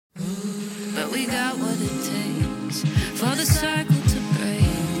we got what it takes for the cycle to break.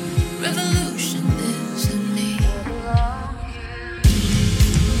 Revolution lives in me.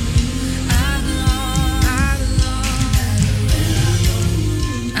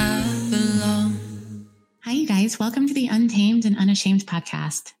 Hi, you guys. Welcome to the Untamed and Unashamed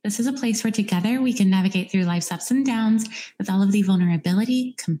podcast. This is a place where together we can navigate through life's ups and downs with all of the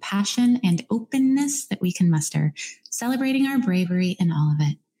vulnerability, compassion, and openness that we can muster, celebrating our bravery in all of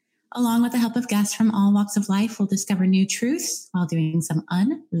it. Along with the help of guests from all walks of life, we'll discover new truths while doing some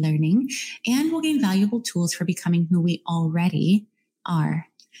unlearning, and we'll gain valuable tools for becoming who we already are,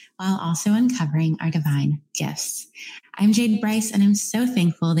 while also uncovering our divine gifts. I'm Jade Bryce, and I'm so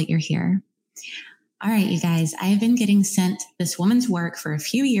thankful that you're here. All right, you guys, I've been getting sent this woman's work for a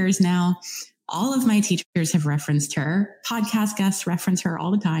few years now. All of my teachers have referenced her. Podcast guests reference her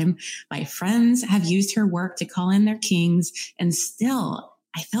all the time. My friends have used her work to call in their kings, and still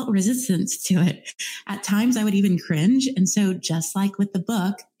I felt resistance to it. At times I would even cringe. And so just like with the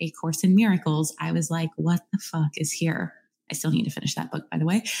book, A Course in Miracles, I was like, what the fuck is here? I still need to finish that book, by the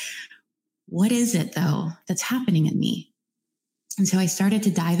way. What is it though that's happening in me? And so I started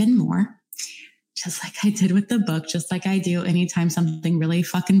to dive in more. Just like I did with the book, just like I do anytime something really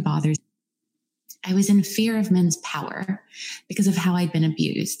fucking bothers me. I was in fear of men's power because of how I'd been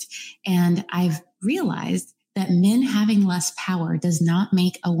abused. And I've realized that men having less power does not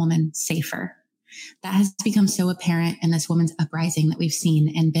make a woman safer. That has become so apparent in this woman's uprising that we've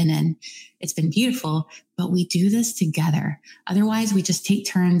seen and been in. It's been beautiful, but we do this together. Otherwise, we just take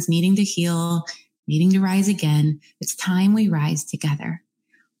turns needing to heal, needing to rise again. It's time we rise together.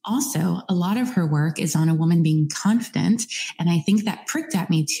 Also, a lot of her work is on a woman being confident. And I think that pricked at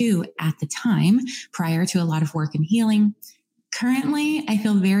me too at the time, prior to a lot of work and healing. Currently, I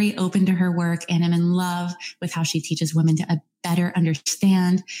feel very open to her work and I'm in love with how she teaches women to better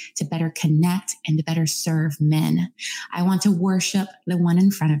understand, to better connect, and to better serve men. I want to worship the one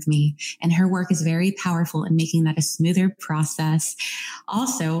in front of me, and her work is very powerful in making that a smoother process.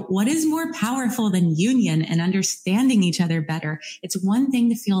 Also, what is more powerful than union and understanding each other better? It's one thing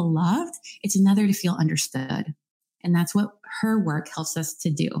to feel loved. It's another to feel understood. And that's what her work helps us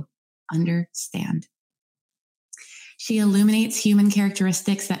to do. Understand. She illuminates human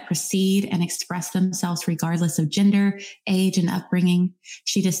characteristics that precede and express themselves regardless of gender, age, and upbringing.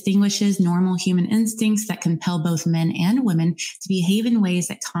 She distinguishes normal human instincts that compel both men and women to behave in ways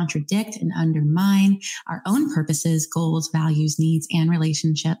that contradict and undermine our own purposes, goals, values, needs, and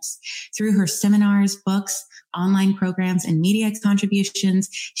relationships. Through her seminars, books, online programs, and media contributions,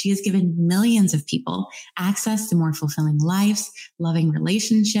 she has given millions of people access to more fulfilling lives, loving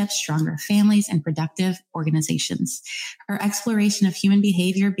relationships, stronger families, and productive organizations. Her exploration of human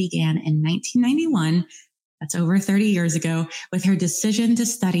behavior began in 1991, that's over 30 years ago, with her decision to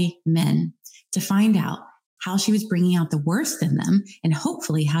study men, to find out how she was bringing out the worst in them and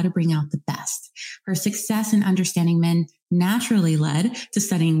hopefully how to bring out the best. Her success in understanding men naturally led to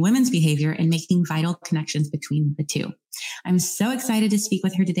studying women's behavior and making vital connections between the two. I'm so excited to speak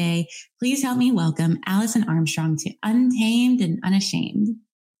with her today. Please help me welcome Alison Armstrong to Untamed and Unashamed.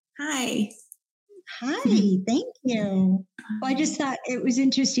 Hi. Hi, thank you. Well, I just thought it was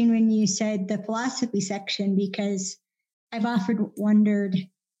interesting when you said the philosophy section, because I've often wondered,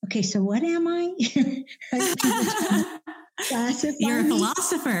 okay, so what am I? You're a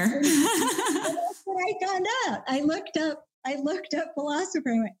philosopher. That's what I found out. I looked up philosopher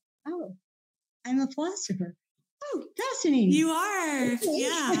and went, oh, I'm a philosopher. Oh, fascinating. You are. Okay.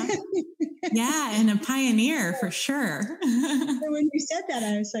 Yeah. Yeah. And a pioneer for sure. So when you said that,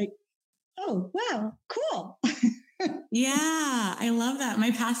 I was like, oh, wow, cool. Yeah, I love that.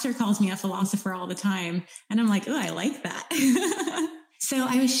 My pastor calls me a philosopher all the time. And I'm like, oh, I like that. So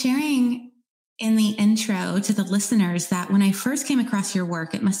I was sharing in the intro to the listeners that when I first came across your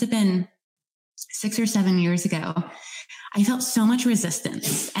work, it must have been 6 or 7 years ago, I felt so much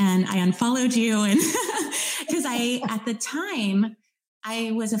resistance and I unfollowed you. And because at the time,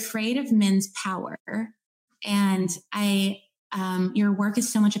 I was afraid of men's power. And your work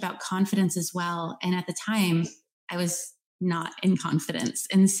is so much about confidence as well. And at the time, I was not in confidence.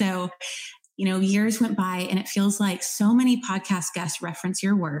 And so, years went by and it feels like so many podcast guests reference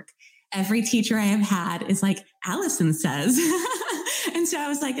your work. Every teacher I have had is like, Alison says. And so I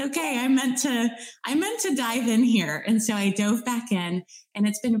was like, okay, I meant to dive in here. And so I dove back in, and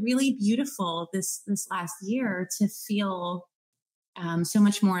it's been really beautiful this last year to feel so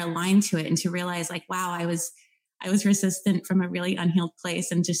much more aligned to it and to realize like, wow, I was resistant from a really unhealed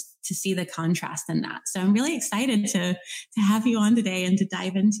place, and just to see the contrast in that. So I'm really excited to have you on today and to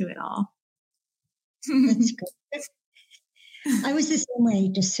dive into it all. That's good. I was the same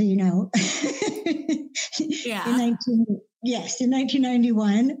way, just so you know. Yeah. In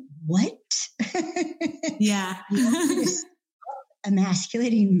 1991. What? Yeah.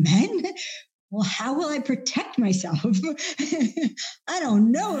 Emasculating men? Well, how will I protect myself? I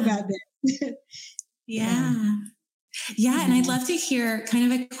don't know about this. Yeah. Yeah. And I'd love to hear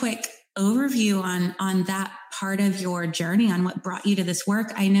kind of a quick overview on that part of your journey, on what brought you to this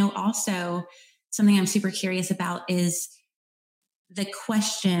work. I know also something I'm super curious about is the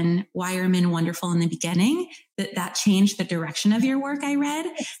question, why are men wonderful in the beginning? That changed the direction of your work, I read.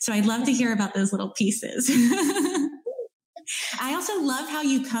 So I'd love to hear about those little pieces. I also love how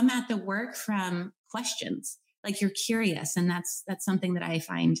you come at the work from questions, like you're curious. And that's something that I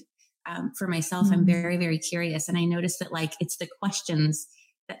find for myself. I'm very, very curious. And I notice that like, it's the questions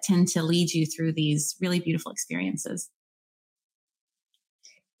that tend to lead you through these really beautiful experiences.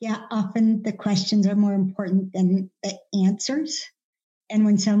 Yeah, often the questions are more important than the answers. And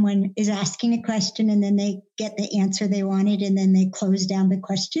when someone is asking a question and then they get the answer they wanted and then they close down the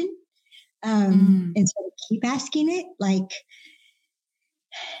question, instead of keep asking it, like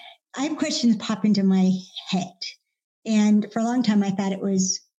I have questions pop into my head. And for a long time, I thought it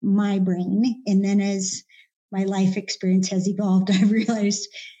was my brain. And then as my life experience has evolved, I realized,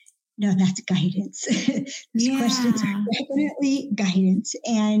 no, that's guidance. These questions are definitely guidance.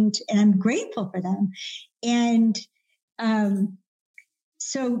 And I'm grateful for them. And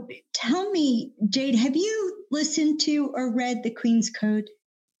so tell me, Jade, have you listened to or read the Queen's Code?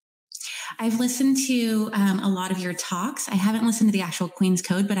 I've listened to a lot of your talks. I haven't listened to the actual Queen's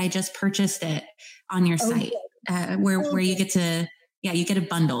Code, but I just purchased it on your site where you get to, you get a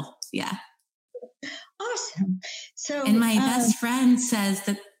bundle. Yeah. Awesome. So, and my best friend says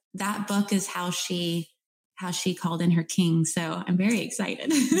that book is how she called in her king. So I'm very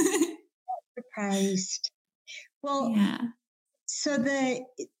excited. Surprised. Well, yeah. So the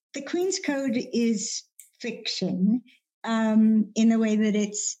Queen's Code is fiction in the way that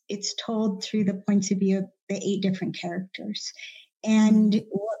it's told through the points of view of the 8 different characters. And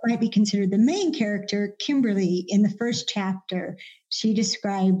what might be considered the main character, Kimberly, in the first chapter, she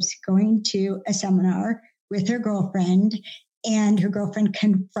describes going to a seminar with her girlfriend and her girlfriend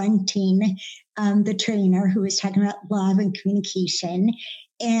confronting the trainer who was talking about love and communication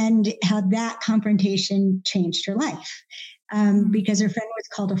and how that confrontation changed her life. Because her friend was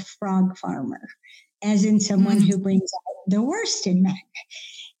called a frog farmer, as in someone who brings out the worst in men.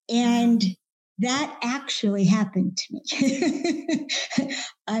 And that actually happened to me.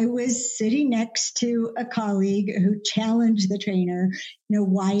 I was sitting next to a colleague who challenged the trainer,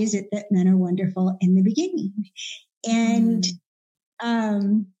 why is it that men are wonderful in the beginning? And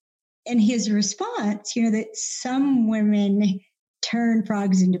his response, that some women turn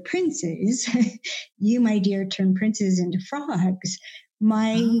frogs into princes. You, my dear, turn princes into frogs.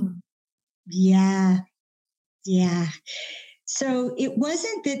 Yeah. So it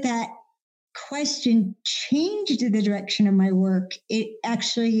wasn't that question changed the direction of my work. It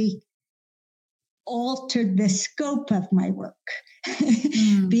actually altered the scope of my work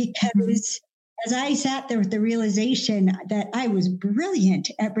because as I sat there with the realization that I was brilliant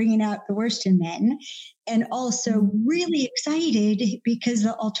at bringing out the worst in men, and also really excited because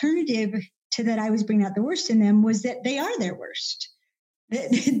the alternative to that I was bringing out the worst in them was that they are their worst.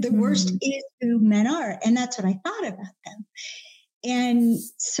 The worst is who men are. And that's what I thought about them. And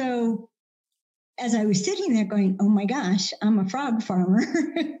so as I was sitting there going, oh my gosh, I'm a frog farmer.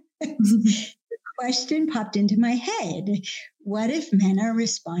 The question popped into my head. What if men are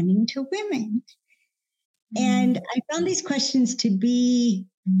responding to women? And I found these questions to be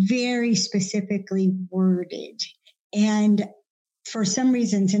very specifically worded. And for some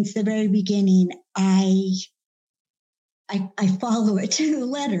reason, since the very beginning, I follow it to the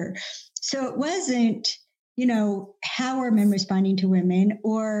letter. So it wasn't, how are men responding to women,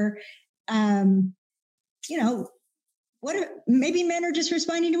 or, maybe men are just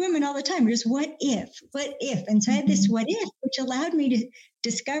responding to women all the time. Just what if? And so I had this what if, which allowed me to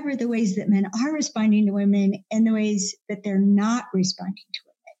discover the ways that men are responding to women and the ways that they're not responding to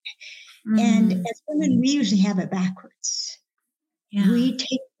women. And as women, we usually have it backwards. Yeah. We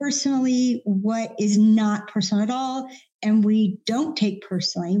take personally what is not personal at all, and we don't take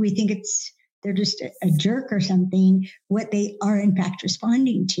personally. We think they're just a jerk or something, what they are in fact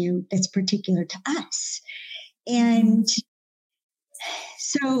responding to that's particular to us. And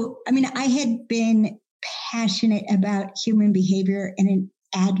so, I had been passionate about human behavior and an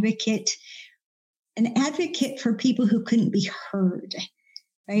advocate for people who couldn't be heard,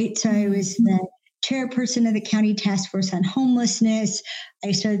 right? So I was the chairperson of the county task force on homelessness.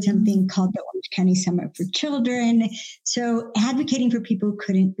 I started something called the Orange County Summit for Children. So advocating for people who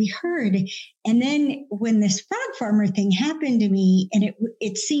couldn't be heard. And then when this frog farmer thing happened to me, and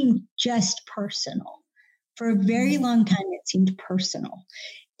it seemed just personal. For a very long time, it seemed personal.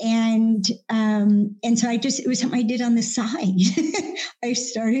 And so it was something I did on the side. I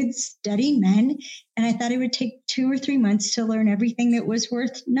started studying men, and I thought it would take 2 or 3 months to learn everything that was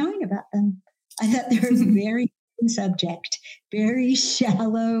worth knowing about them. I thought they were a very subject, very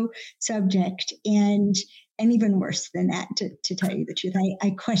shallow subject, and even worse than that, to tell you the truth.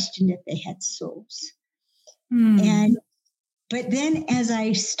 I questioned if they had souls. But then as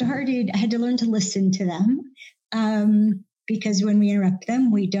I started, I had to learn to listen to them. Because when we interrupt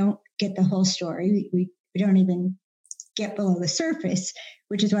them, we don't get the whole story. We don't even get below the surface,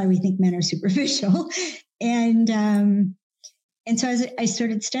 which is why we think men are superficial. And so as I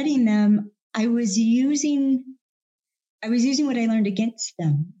started studying them, I was using what I learned against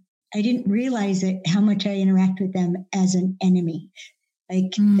them. I didn't realize how much I interact with them as an enemy.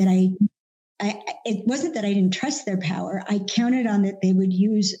 That it wasn't that I didn't trust their power. I counted on that they would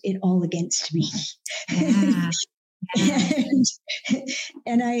use it all against me. Yeah.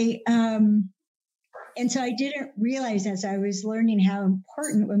 And so I didn't realize, as I was learning how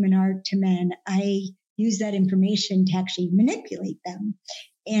important women are to men, I used that information to actually manipulate them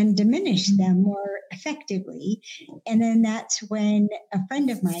and diminish them more effectively. And then that's when a friend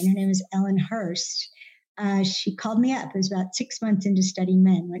of mine, her name is Ellen Hurst, she called me up. It was about 6 months into studying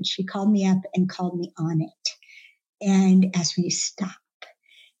men when she called me up and called me on it and asked me to stop.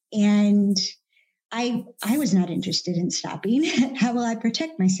 And I was not interested in stopping. How will I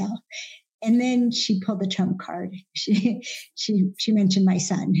protect myself? And then she pulled the trump card. She mentioned my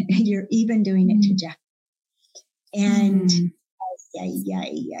son. You're even doing it to Jeff. And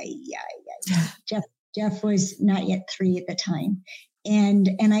Jeff was not yet 3 at the time. And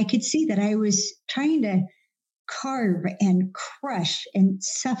I could see that I was trying to carve and crush and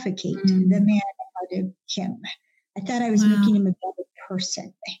suffocate the man out of him. I thought I was making him a better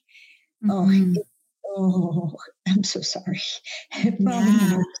person. Oh, I'm so sorry. I'm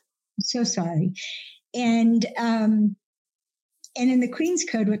so sorry. And in the Queen's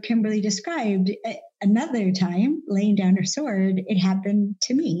Code, what Kimberly described, another time, laying down her sword, it happened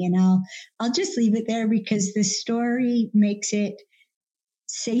to me. And I'll just leave it there because the story makes it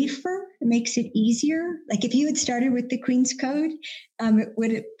safer, it makes it easier. Like if you had started with the Queen's Code, it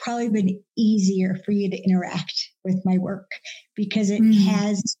would have probably been easier for you to interact with my work because it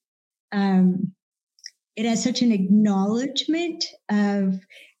has such an acknowledgement of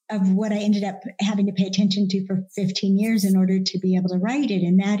what I ended up having to pay attention to for 15 years in order to be able to write it.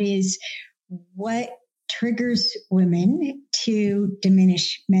 And that is what triggers women to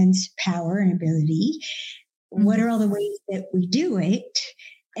diminish men's power and ability. What are all the ways that we do it?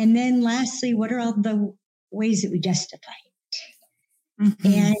 And then lastly, what are all the ways that we justify it?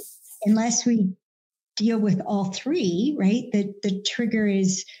 And unless we deal with all three, right? The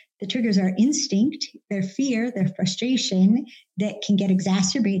triggers are instinct, their fear, their frustration that can get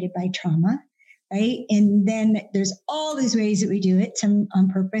exacerbated by trauma, right? And then there's all these ways that we do it, some on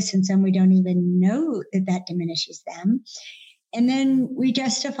purpose and some we don't even know that diminishes them. And then we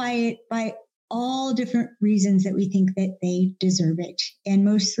justify it by all different reasons that we think that they deserve it, and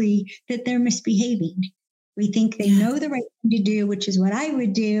mostly that they're misbehaving. We think they know the right thing to do, which is what I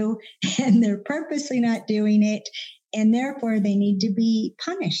would do, and they're purposely not doing it. And therefore, they need to be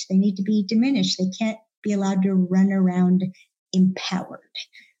punished. They need to be diminished. They can't be allowed to run around empowered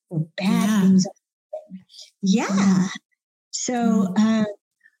or bad things. So,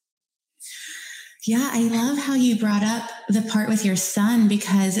 I love how you brought up the part with your son,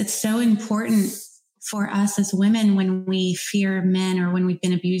 because it's so important for us as women when we fear men or when we've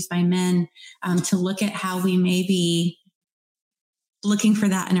been abused by men, to look at how we may be looking for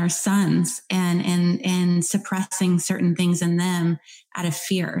that in our sons and suppressing certain things in them out of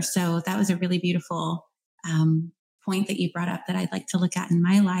fear. So that was a really beautiful point that you brought up that I'd like to look at in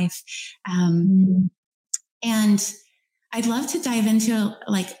my life. And I'd love to dive into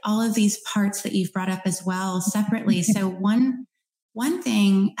like all of these parts that you've brought up as well separately. So one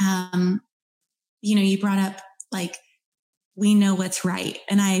thing, you brought up like, we know what's right.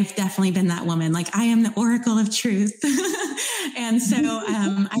 And I've definitely been that woman. Like I am the oracle of truth. And so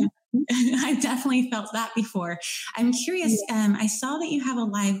I've definitely felt that before. I'm curious. I saw that you have a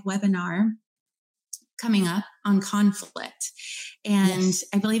live webinar coming up on conflict. And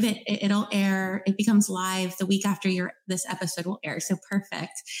I believe it'll air, it becomes live the week after this episode will air. So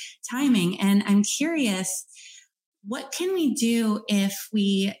perfect timing. And I'm curious, what can we do if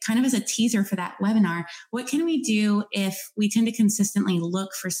we, kind of as a teaser for that webinar, what can we do if we tend to consistently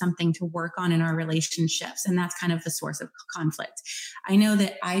look for something to work on in our relationships? And that's kind of the source of conflict. I know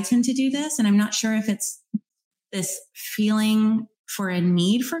that I tend to do this, and I'm not sure if it's this feeling for a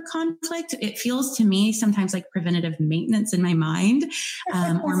need for conflict. It feels to me sometimes like preventative maintenance in my mind,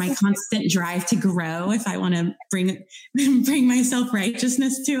 or my constant drive to grow if I want to bring my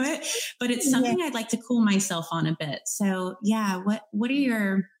self-righteousness to it. But it's something I'd like to cool myself on a bit. So yeah, what are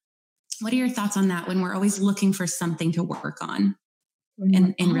your thoughts on that when we're always looking for something to work on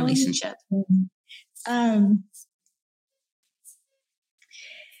in relationship?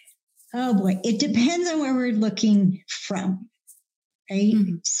 Oh boy, it depends on where we're looking from. Right.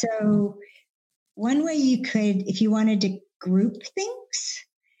 Mm-hmm. So one way you could, if you wanted to group things,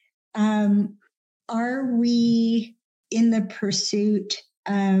 are we in the pursuit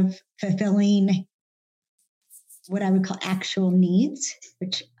of fulfilling what I would call actual needs,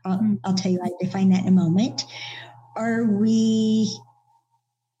 which I'll tell you, I define that in a moment. Are we,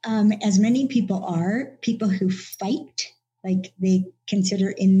 as many people are, people who fight, like they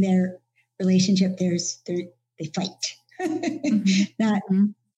consider in their relationship, they fight. Mm-hmm.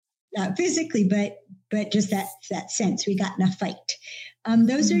 Not physically, but just that sense. We got in a fight.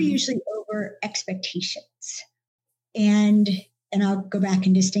 Those are usually over expectations, and I'll go back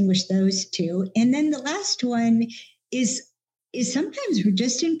and distinguish those two. And then the last one is sometimes we're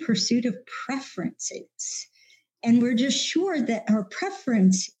just in pursuit of preferences, and we're just sure that our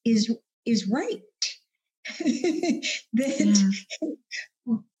preference is right.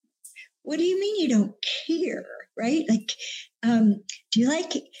 What do you mean you don't care, right? Like, do you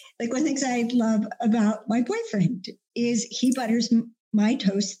like one of the things I love about my boyfriend is he butters my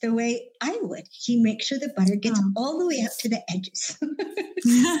toast the way I would. He makes sure the butter gets all the way up to the edges.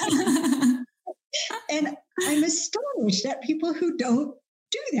 And I'm astonished at people who don't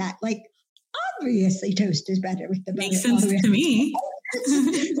do that. Like, obviously toast is better with the butter. Makes sense to me.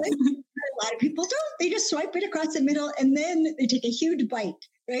 Like, a lot of people don't. They just swipe it across the middle and then they take a huge bite,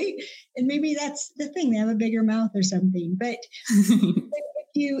 right? And maybe that's the thing. They have a bigger mouth or something. But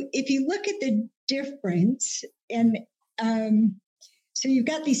if you look at the difference, and so you've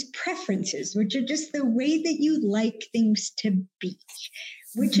got these preferences, which are just the way that you like things to be,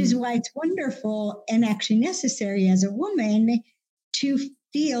 which is why it's wonderful and actually necessary as a woman to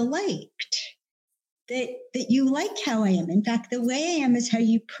feel liked. That you like how I am. In fact, the way I am is how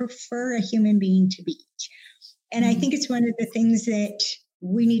you prefer a human being to be. And I think it's one of the things that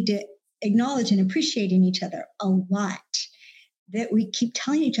we need to acknowledge and appreciate in each other a lot, that we keep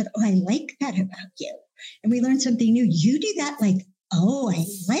telling each other, oh, I like that about you. And we learn something new. You do that, like, oh, I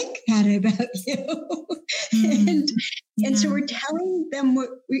like that about you. And so we're telling them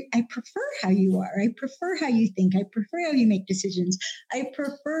I prefer how you are. I prefer how you think. I prefer how you make decisions. I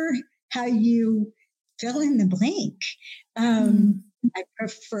prefer how you fill in the blank. I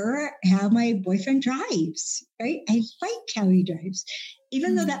prefer how my boyfriend drives, right? I like how he drives,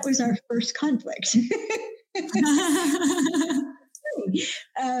 even though that was our first conflict.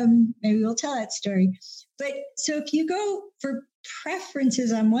 Maybe we'll tell that story. But so if you go for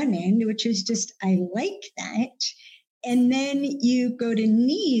preferences on one end, which is just, I like that, and then you go to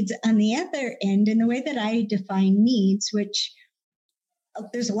needs on the other end, and the way that I define needs, which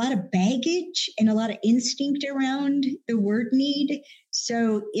there's a lot of baggage and a lot of instinct around the word need.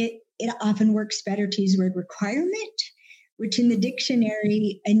 So it often works better to use the word requirement, which in the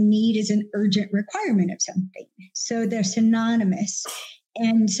dictionary, a need is an urgent requirement of something. So they're synonymous.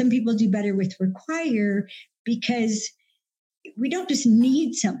 And some people do better with require because we don't just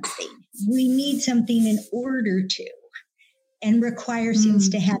need something. We need something in order to. And require seems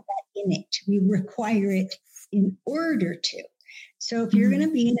to have that in it. We require it in order to. So if you're going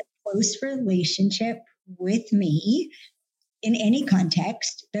to be in a close relationship with me in any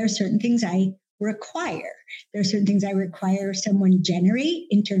context, there are certain things I require. There are certain things I require someone generate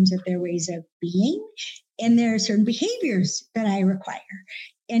in terms of their ways of being. And there are certain behaviors that I require.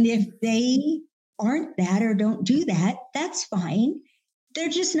 And if they aren't that or don't do that, that's fine. They're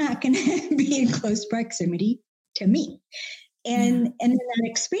just not going to be in close proximity to me. And then that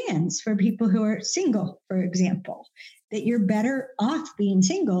expands for people who are single, for example, that you're better off being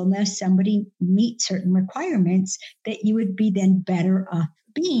single unless somebody meets certain requirements that you would be then better off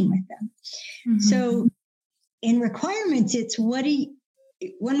being with them. So in requirements, it's one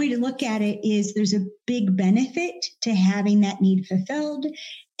way to look at it is there's a big benefit to having that need fulfilled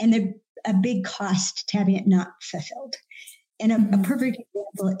and a big cost to having it not fulfilled. And a perfect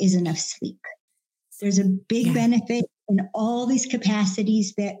example is enough sleep. There's a big benefit and all these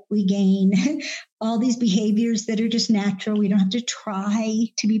capacities that we gain, all these behaviors that are just natural. We don't have to try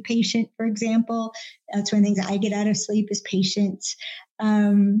to be patient, for example. That's one of the things I get out of sleep is patience.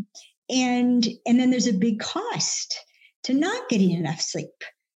 And then there's a big cost to not getting enough sleep.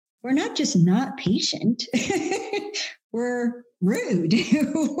 We're not just not patient. We're rude.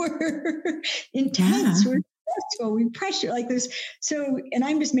 We're intense. We're stressful. We pressure like this. So, and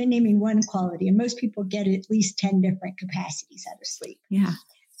I'm just naming one quality, and most people get at least 10 different capacities out of sleep. Yeah.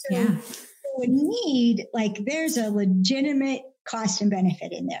 So we need, like, there's a legitimate cost and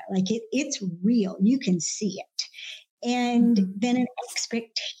benefit in there. Like it's real. You can see it. And then an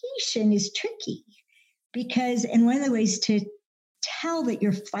expectation is tricky because, and one of the ways to tell that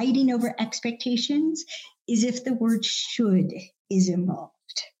you're fighting over expectations is if the word should is involved.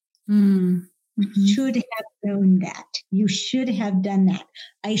 Should have known that. You should have done that.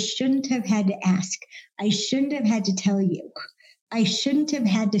 I shouldn't have had to ask. I shouldn't have had to tell you. I shouldn't have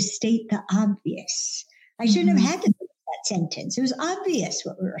had to state the obvious. I shouldn't have had to make that sentence. It was obvious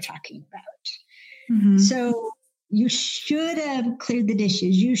what we were talking about. So you should have cleared the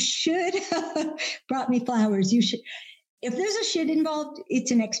dishes. You should have brought me flowers. You should. If there's a should involved,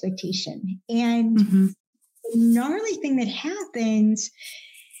 it's an expectation. And the gnarly thing that happens,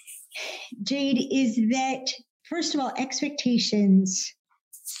 Jade, is that, first of all, expectations,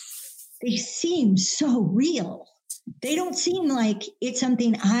 they seem so real. They don't seem like it's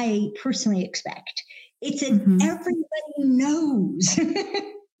something I personally expect. It's an everybody knows.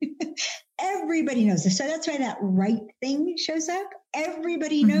 Everybody knows this. So that's why that right thing shows up.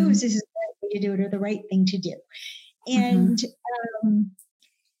 Everybody knows this is the right way to do it or the right thing to do. And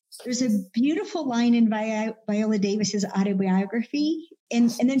there's a beautiful line in Viola Davis's autobiography. And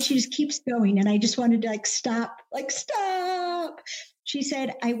then she just keeps going. And I just wanted to stop. She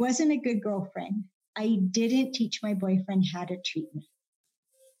said, I wasn't a good girlfriend. I didn't teach my boyfriend how to treat me.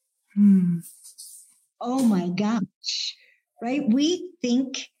 Oh my gosh. Right? We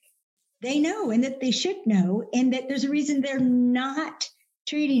think they know and that they should know and that there's a reason they're not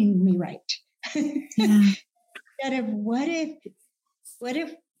treating me right. Instead of what if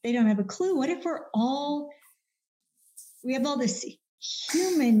they don't have a clue? What if we have all this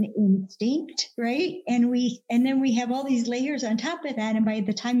human instinct, right? And then we have all these layers on top of that. And by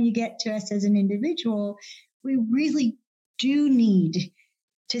the time you get to us as an individual, we really do need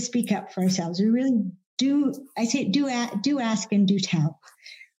to speak up for ourselves. We really do. I say do ask and do tell.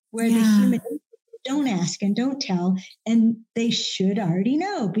 Where the human don't ask and don't tell, and they should already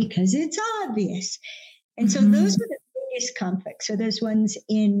know because it's obvious. And so those are the biggest conflicts. So there's ones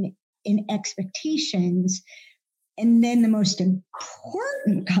in expectations. And then the most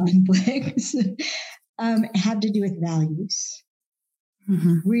important conflicts have to do with values.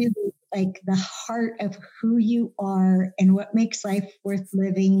 Really, like the heart of who you are and what makes life worth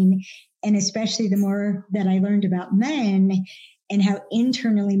living. And especially the more that I learned about men and how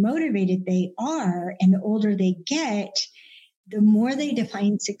internally motivated they are, and the older they get, the more they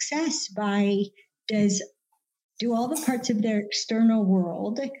define success by do all the parts of their external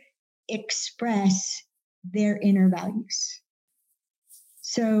world express their inner values.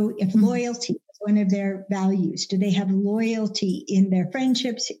 So if loyalty is one of their values, do they have loyalty in their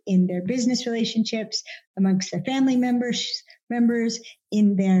friendships, in their business relationships, amongst their family members,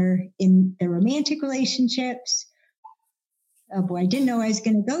 in their romantic relationships? Oh boy, I didn't know I was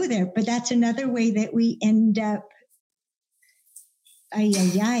going to go there, but that's another way that we end up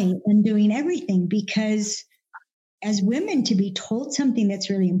undoing everything, because as women, to be told something that's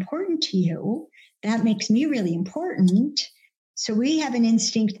really important to you, that makes me really important. So we have an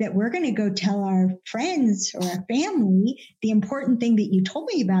instinct that we're going to go tell our friends or our family the important thing that you told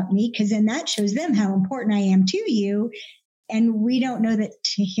me about me, because then that shows them how important I am to you. And we don't know that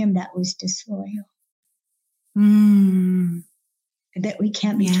to him that was disloyal. That we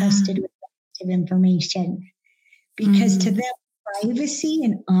can't be trusted with sensitive information. Because to them, privacy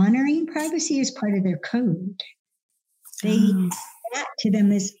and honoring privacy is part of their code. That to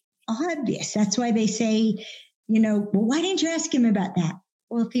them is obvious. That's why they say, well, why didn't you ask him about that?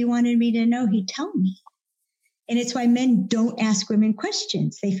 Well, if he wanted me to know, he'd tell me. And it's why men don't ask women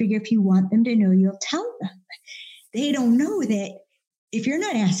questions. They figure if you want them to know, you'll tell them. They don't know that if you're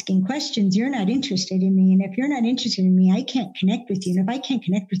not asking questions, you're not interested in me. And if you're not interested in me, I can't connect with you. And if I can't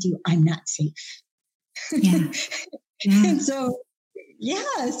connect with you, I'm not safe. And so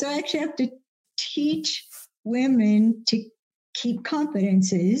I actually have to teach women to keep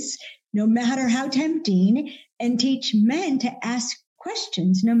confidences, no matter how tempting, and teach men to ask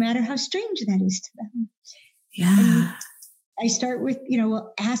questions, no matter how strange that is to them. And I start with,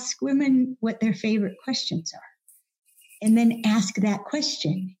 ask women what their favorite questions are. and then ask that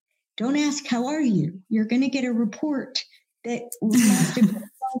question. Don't ask, how are you? You're going to get a report that lasted a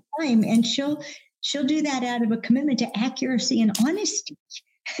long time. And she'll do that out of a commitment to accuracy and honesty.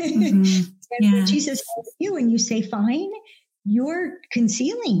 Mm-hmm. And when she says, how are you? And you say, fine, you're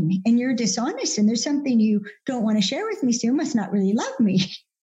concealing and you're dishonest. And there's something you don't want to share with me. So you must not really love me.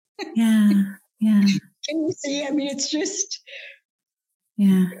 Yeah. Yeah. Can you see? I mean, it's just,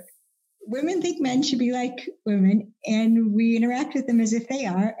 women think men should be like women, and we interact with them as if they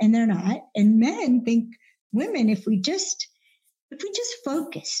are, and they're not. And men think women, if we just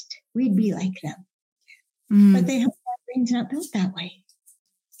focused, we'd be like them. But their brain's not built that way.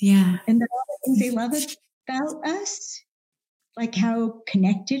 Yeah. And the things they love about us, like how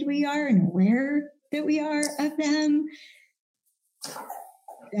connected we are and aware that we are of them,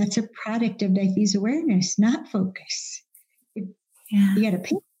 that's a product of diffuse awareness, not focus. You got to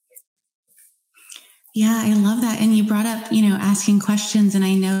pick. Yeah, I love that. And you brought up, asking questions. And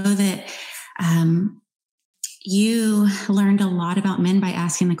I know that you learned a lot about men by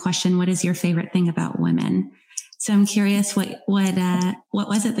asking the question, what is your favorite thing about women? So I'm curious, what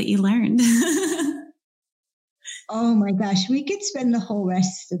was it that you learned? Oh my gosh, we could spend the whole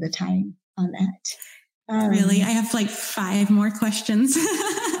rest of the time on that. Really? I have like 5 more questions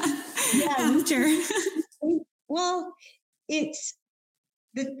after. Well,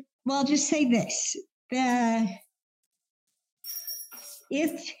 I'll just say this.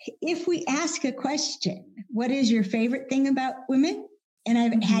 If we ask a question, what is your favorite thing about women? And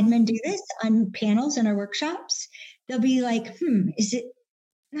I've had men do this on panels in our workshops. They'll be like, is it,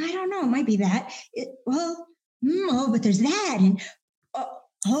 I don't know, it might be that. But there's that. And,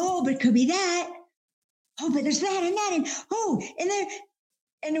 but it could be that. Oh, but there's that and that.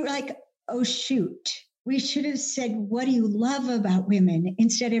 And we're like, oh, shoot. We should have said, what do you love about women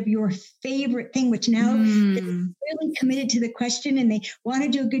instead of your favorite thing, which now they're really committed to the question and they want to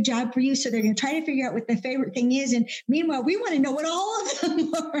do a good job for you. So they're going to try to figure out what their favorite thing is. And meanwhile, we want to know what all of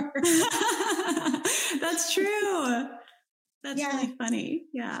them are. That's true. That's really funny.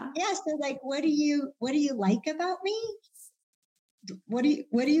 Yeah. Yeah. So like, what do you like about me? What do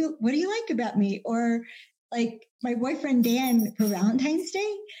you like about me? Or like my boyfriend, Dan, for Valentine's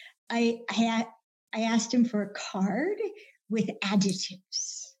Day, I asked him for a card with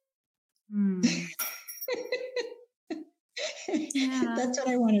adjectives. That's what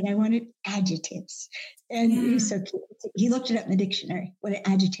I wanted. I wanted adjectives. And he was so cute. He looked it up in the dictionary, what an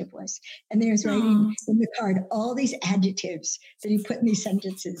adjective was. And there was writing in the card all these adjectives that he put in these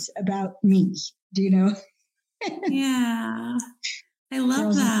sentences about me. Do you know? Yeah. I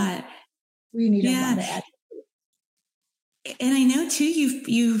love that. We need a lot of adjectives. And I know too,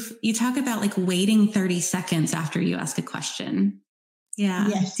 you talk about like waiting 30 seconds after you ask a question. Yeah.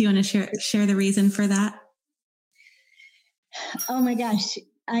 Yes. Do you want to share the reason for that? Oh my gosh.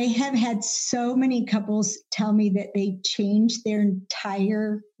 I have had so many couples tell me that they changed their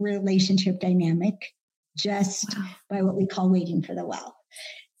entire relationship dynamic just by what we call waiting for the well.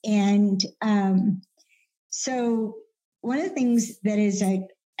 And so one of the things that is an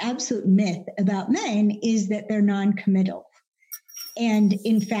absolute myth about men is that they're non-committal. And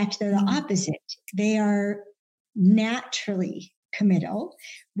in fact, they're the opposite. They are naturally committal,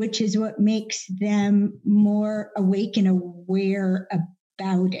 which is what makes them more awake and aware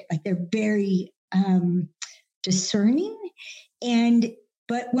about it. Like they're very discerning.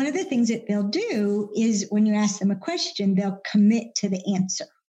 But one of the things that they'll do is when you ask them a question, they'll commit to the answer.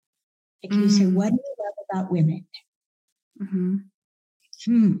 Like you say, what do you love about women?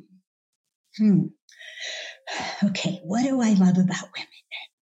 Okay, what do I love about women?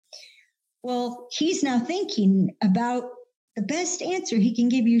 Well, he's now thinking about the best answer he can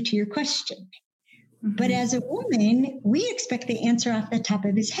give you to your question. But as a woman, we expect the answer off the top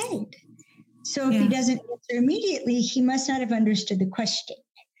of his head. So if he doesn't answer immediately, he must not have understood the question.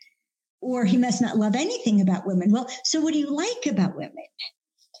 Or he must not love anything about women. Well, so what do you like about women?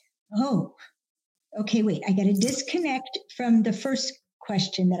 Oh, okay, wait, I got to disconnect from the first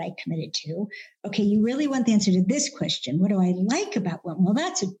question that I committed to. Okay, you really want the answer to this question. What do I like about women? Well,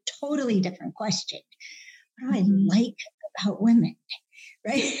 that's a totally different question. What do I like about women?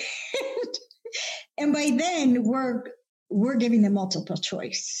 Right? And by then we're giving them multiple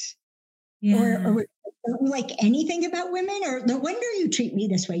choice. Or don't you like anything about women? Or no wonder you treat me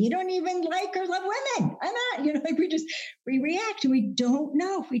this way. You don't even like or love women. I'm not, like we react and we don't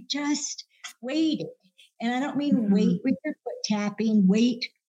know if we just waited. And I don't mean wait with your foot tapping, wait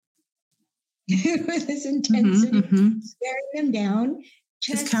with this intensity, staring them down.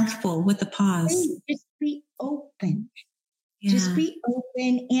 Just comfortable with the pause. Just be open. Yeah. Just be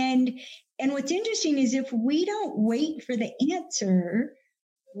open And what's interesting is if we don't wait for the answer,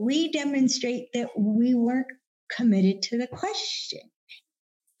 we demonstrate that we weren't committed to the question.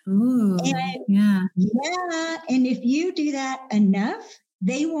 Ooh, and, yeah. Yeah. And if you do that enough,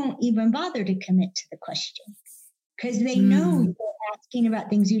 they won't even bother to commit to the question because they know you're asking about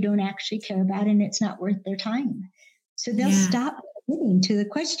things you don't actually care about and it's not worth their time. So they'll stop committing to the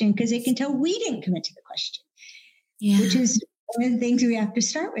question because they can tell we didn't commit to the question, which is one of the things we have to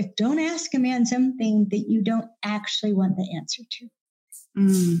start with. Don't ask a man something that you don't actually want the answer to.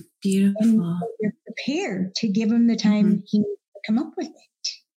 Beautiful. And you're prepared to give him the time he needs to come up with it.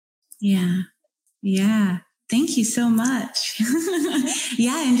 Yeah. Yeah. Thank you so much.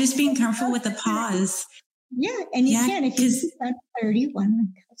 Yeah. And just being comfortable with the pause. Yeah. And you can, if you on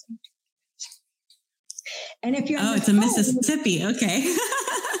 31,000. And if you're it's a Mississippi. Okay.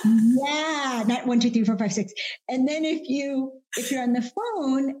 Yeah. Not 1, 2, 3, 4, 5, 6. And then if you're on the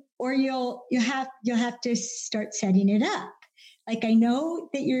phone, or you'll have to start setting it up. Like I know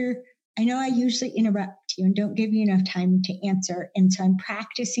I usually interrupt you and don't give you enough time to answer. And so I'm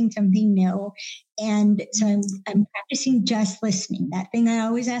practicing something new. And so I'm practicing just listening. That thing I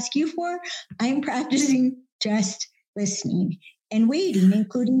always ask you for, I'm practicing just listening and waiting,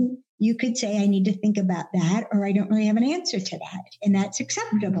 including you could say, I need to think about that, or I don't really have an answer to that. And that's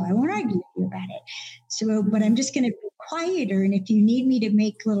acceptable. I won't argue with you about it. So, but I'm just going to be quieter. And if you need me to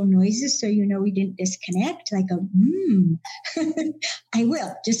make little noises so you know we didn't disconnect, like I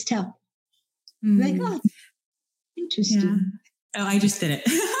will. Just tell me. Like, oh, interesting. Yeah. Oh, I just did it.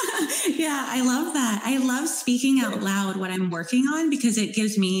 Yeah, I love that. I love speaking out loud what I'm working on because it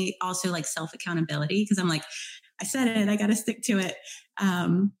gives me also like self-accountability because I'm like, I said it, I got to stick to it.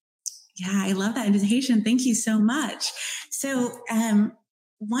 Yeah, I love that invitation. Thank you so much. So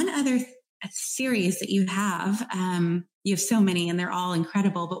one other series that you have so many and they're all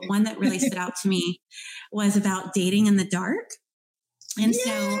incredible, but one that really stood out to me was about dating in the dark. And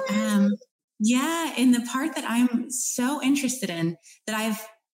so, in the part that I'm so interested in that I've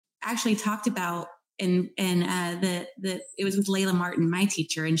actually talked about it was with Layla Martin, my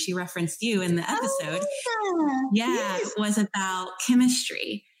teacher, and she referenced you in the episode. Was about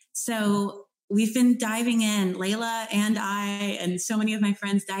chemistry. So we've been diving in, Layla and I, and so many of my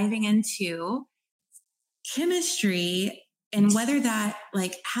friends diving into chemistry and whether that,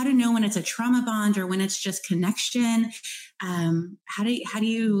 like, how to know when it's a trauma bond or when it's just connection. How do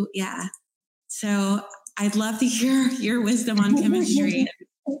you, So I'd love to hear your wisdom on chemistry.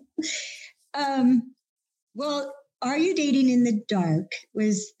 Well, Are You Dating in the Dark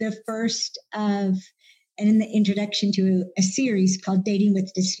was the first of, and in the introduction to a series called Dating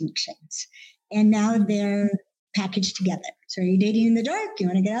with Distinctions. And now they're packaged together. So are you dating in the dark? You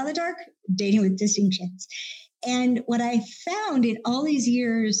want to get out of the dark? Dating with Distinctions. And what I found in all these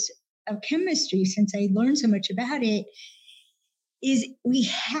years of chemistry, since I learned so much about it, is we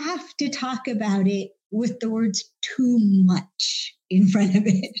have to talk about it with the words too much in front of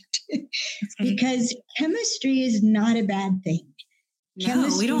it. Because chemistry is not a bad thing. No,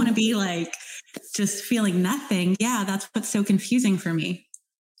 we don't want to be like just feeling nothing. Yeah, that's what's so confusing for me.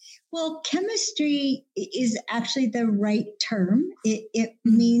 Well, chemistry is actually the right term. It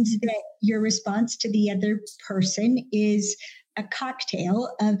means that your response to the other person is a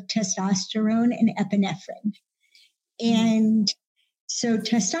cocktail of testosterone and epinephrine. And so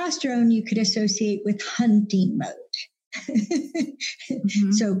testosterone you could associate with hunting mode.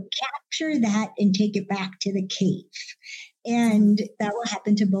 So capture that and take it back to the cave. And that will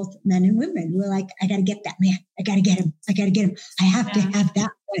happen to both men and women. We're like, I got to get that man. I got to get him. I got to get him. I have to have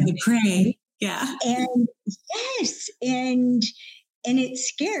that one. I pray. Yeah. And yes. And it's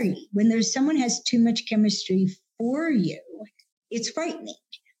scary when there's someone has too much chemistry for you. It's frightening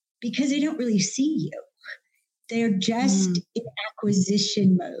because they don't really see you. They're just in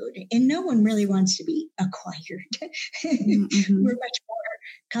acquisition mode. And no one really wants to be acquired. We're much more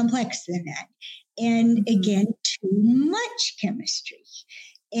complex than that. And again, too much chemistry.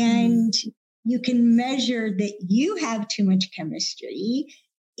 And you can measure that you have too much chemistry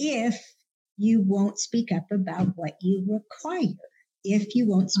if you won't speak up about what you require, if you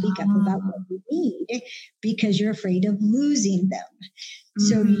won't speak up about what you need because you're afraid of losing them.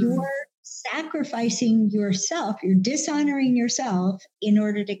 So you're sacrificing yourself, you're dishonoring yourself in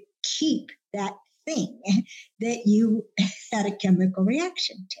order to keep that thing that you had a chemical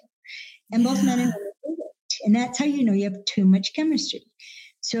reaction to. And both men and women do it. And that's how you know you have too much chemistry.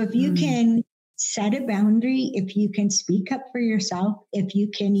 So if you can set a boundary, if you can speak up for yourself, if you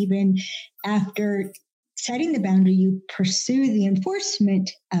can even, after setting the boundary, you pursue the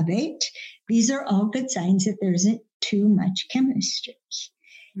enforcement of it, these are all good signs that there isn't too much chemistry.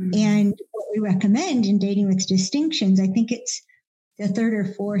 Mm-hmm. And what we recommend in Dating with Distinctions, I think it's the third or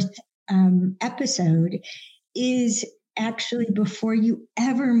fourth episode, is actually before you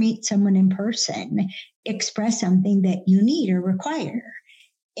ever meet someone in person, express something that you need or require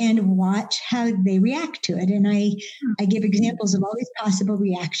and watch how they react to it. And I give examples of all these possible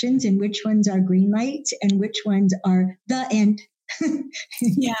reactions and which ones are green lights and which ones are the end.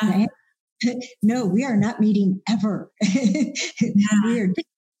 Yeah. No, we are not meeting ever. We are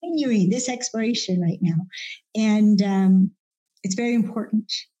continuing this exploration right now. And it's very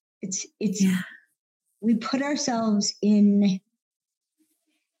important. It's we put ourselves in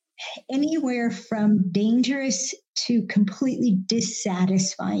anywhere from dangerous to completely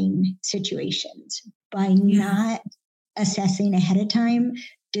dissatisfying situations by not assessing ahead of time,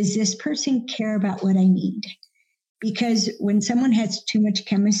 does this person care about what I need? Because when someone has too much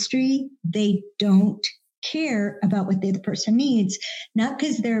chemistry, they don't care about what the other person needs, not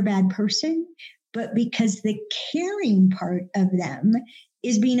because they're a bad person, but because the caring part of them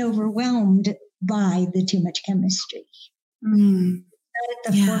is being overwhelmed by the too much chemistry. Not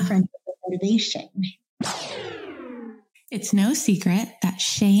at the forefront of the motivation. It's no secret that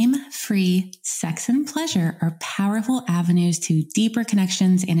shame-free sex and pleasure are powerful avenues to deeper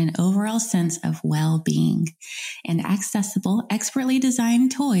connections and an overall sense of well-being. And accessible, expertly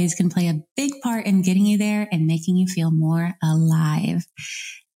designed toys can play a big part in getting you there and making you feel more alive.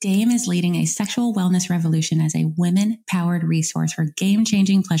 Dame is leading a sexual wellness revolution as a women-powered resource for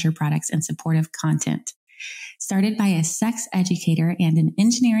game-changing pleasure products and supportive content. Started by a sex educator and an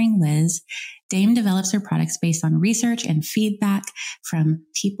engineering whiz, Dame develops her products based on research and feedback from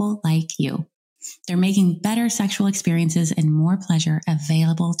people like you. They're making better sexual experiences and more pleasure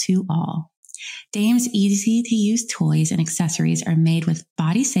available to all. Dame's easy-to-use toys and accessories are made with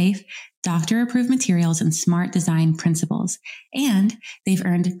body-safe, doctor-approved materials and smart design principles. And they've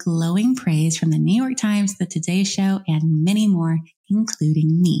earned glowing praise from the New York Times, the Today Show, and many more,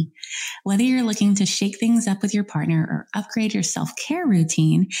 including me. Whether you're looking to shake things up with your partner or upgrade your self-care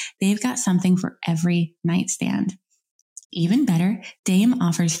routine, they've got something for every nightstand. Even better, Dame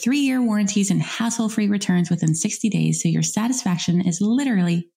offers 3-year warranties and hassle-free returns within 60 days, so your satisfaction is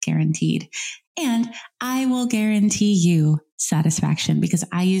literally guaranteed. And I will guarantee you satisfaction because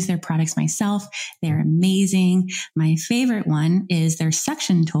I use their products myself. They're amazing. My favorite one is their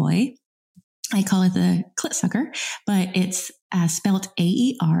suction toy. I call it the clit sucker, but it's spelled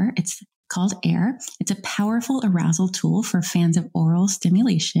AER. It's called Air. It's a powerful arousal tool for fans of oral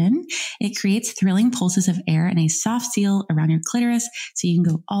stimulation. It creates thrilling pulses of air and a soft seal around your clitoris so you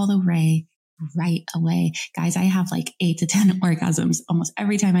can go all the way right away. Guys, I have like 8 to 10 orgasms almost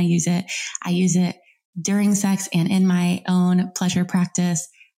every time I use it. I use it during sex and in my own pleasure practice.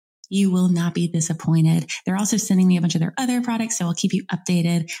 You will not be disappointed. They're also sending me a bunch of their other products, so I'll keep you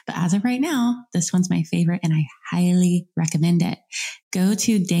updated. But as of right now, this one's my favorite and I highly recommend it. Go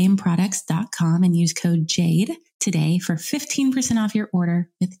to dameproducts.com and use code JADE today for 15% off your order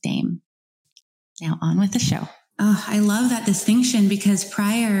with Dame. Now on with the show. Oh, I love that distinction because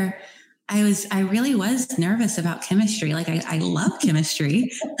prior I really was nervous about chemistry. Like I love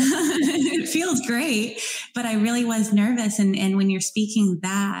chemistry. It feels great, but I really was nervous. And when you're speaking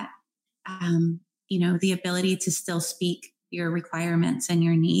that, the ability to still speak your requirements and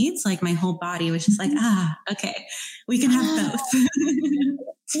your needs, like my whole body was just like, okay, we can have both.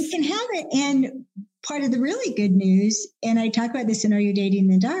 We can have it. And part of the really good news, and I talk about this in Are You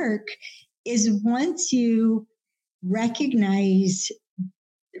Dating in the Dark, is once you recognize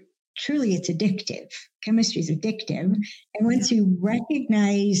truly it's addictive. Chemistry is addictive. And once you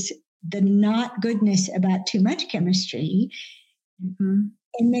recognize the not goodness about too much chemistry, and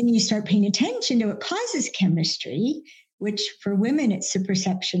then you start paying attention to what causes chemistry, which for women, it's the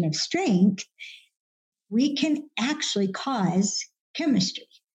perception of strength, we can actually cause chemistry.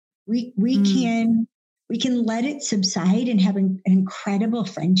 We can let it subside and have an incredible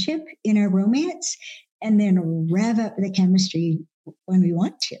friendship in our romance and then rev up the chemistry when we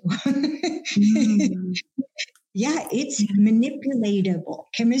want to. Yeah, it's manipulatable.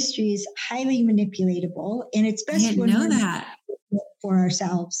 Chemistry is highly manipulatable, and it's best when we know for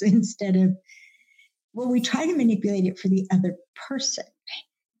ourselves instead of, we try to manipulate it for the other person.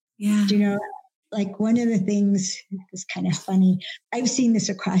 Yeah. Like one of the things is kind of funny. I've seen this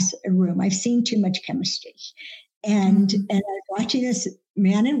across a room. I've seen too much chemistry. And I was watching this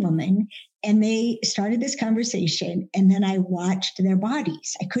man and woman, and they started this conversation, and then I watched their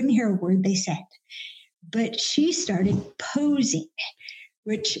bodies. I couldn't hear a word they said, but she started posing,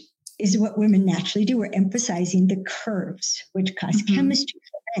 which is what women naturally do. We're emphasizing the curves, which cause chemistry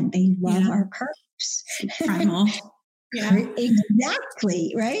for men. They love our curves. Primal. Yeah.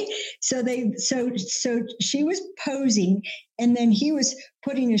 Exactly. Right. So she was posing, and then he was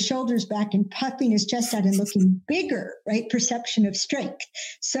putting his shoulders back and puffing his chest out and looking bigger, right? Perception of strength.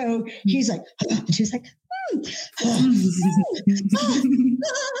 So he's like, and she's like,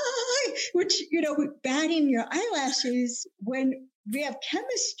 which, batting your eyelashes when we have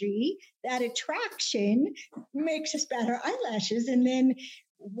chemistry, that attraction makes us bat our eyelashes. And then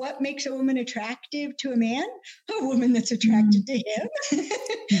what makes a woman attractive to a man? A woman that's attracted to him.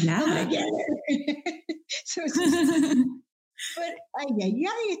 Yeah. I'm gonna get her. So it's but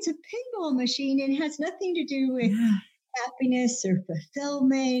it's a pinball machine, and it has nothing to do with happiness or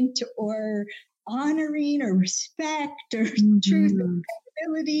fulfillment or honoring or respect or truth or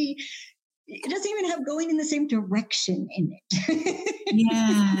credibility. It doesn't even have going in the same direction in it.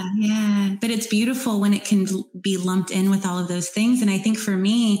 Yeah. But it's beautiful when it can be lumped in with all of those things. And I think for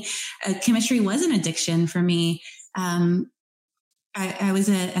me, chemistry was an addiction for me. I was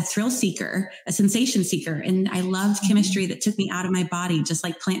a thrill seeker, a sensation seeker, and I loved chemistry that took me out of my body, just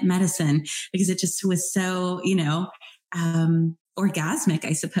like plant medicine, because it just was so, orgasmic,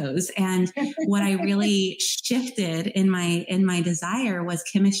 I suppose. And what I really shifted in my desire was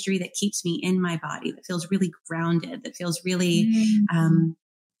chemistry that keeps me in my body, that feels really grounded, that feels really,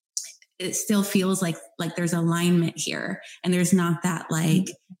 it still feels like there's alignment here. And there's not that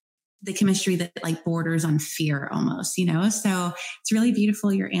the chemistry that borders on fear almost, so it's really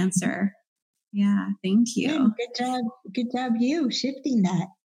beautiful, your answer. Yeah. Thank you. Good job. You shifting that.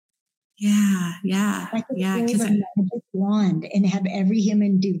 Yeah. Because a magic wand and have every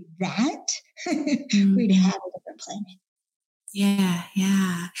human do that, we'd have a different planet.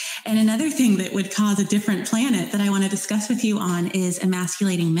 Yeah. And another thing that would cause a different planet that I want to discuss with you on is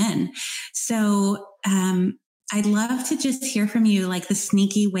emasculating men. So, I'd love to just hear from you, the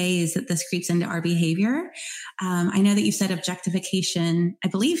sneaky ways that this creeps into our behavior. I know that you said objectification. I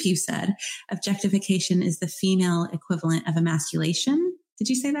believe you said objectification is the female equivalent of emasculation. Did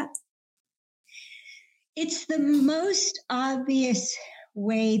you say that? It's the most obvious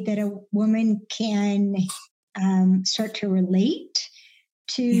way that a woman can start to relate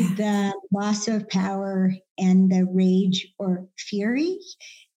to the loss of power and the rage or fury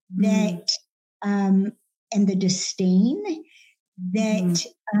that, and the disdain that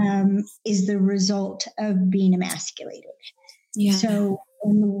is the result of being emasculated. Yeah. So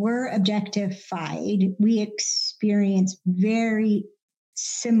when we're objectified, we experience very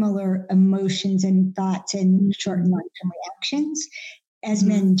similar emotions and thoughts and short and long-term reactions as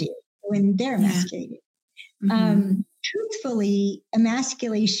men do when they're emasculated. Truthfully,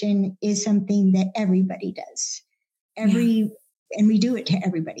 emasculation is something that everybody does. And we do it to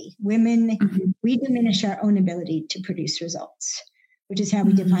everybody. Women, we diminish our own ability to produce results, which is how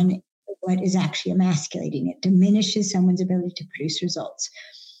we define what is actually emasculating. It diminishes someone's ability to produce results.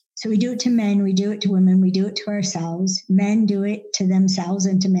 So we do it to men, we do it to women, we do it to ourselves. Men do it to themselves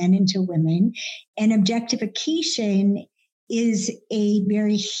and to men and to women. And objectification is a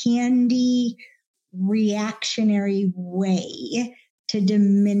very handy, reactionary way to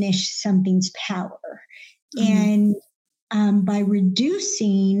diminish something's power. And by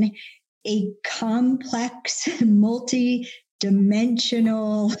reducing a complex,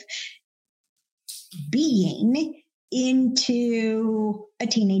 multi-dimensional being into a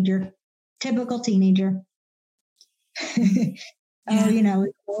teenager, typical teenager.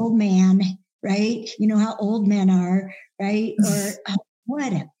 Old man, right? You know how old men are, right? Or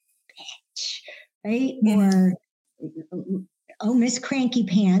what a bitch, right? Or Miss Cranky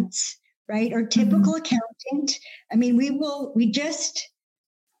Pants, right? Or typical accountant. I mean, we just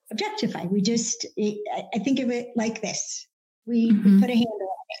objectify. I think of it like this. We put a handle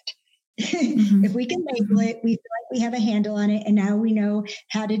on it. If we can label it, we feel like we have a handle on it, and now we know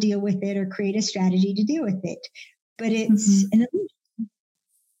how to deal with it or create a strategy to deal with it. But it's an illusion.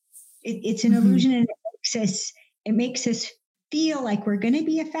 It's an illusion, and it makes us feel like we're going to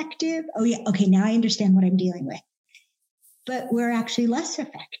be effective. Oh yeah, okay, now I understand what I'm dealing with. But we're actually less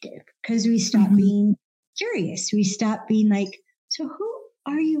effective because we stop being curious. We stop being like, so who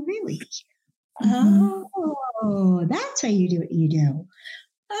are you really? Oh, that's why you do what you do.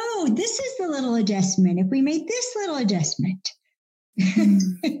 Oh, this is the little adjustment. If we made this little adjustment.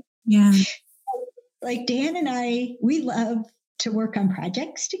 Yeah. Like Dan and I, we love to work on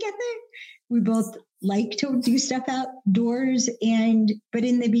projects together. We both like to do stuff outdoors. But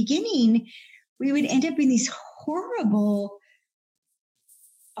in the beginning, we would end up in these horrible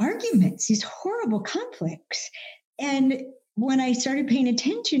arguments, these horrible conflicts. And when I started paying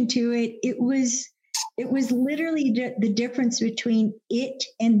attention to it, it was literally the difference between it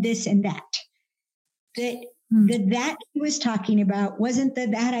and this and that. That The that he was talking about wasn't the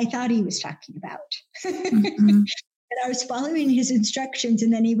that I thought he was talking about. Mm-hmm. But I was following his instructions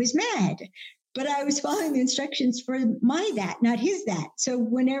and then he was mad. But I was following the instructions for my that, not his that. So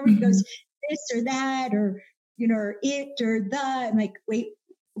whenever he goes this or that or, or it or the, I'm like, wait,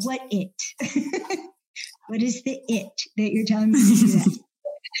 what it? What is the it that you're telling me to do that?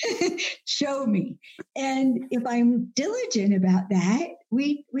 Show me. And if I'm diligent about that,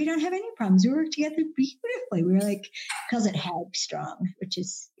 we don't have any problems. We work together beautifully. We're like, calls it Armstrong, which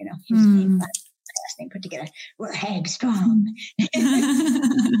is, his name, last name put together. We're Armstrong.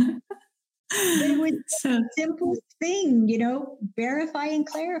 But it was the simplest thing, verify and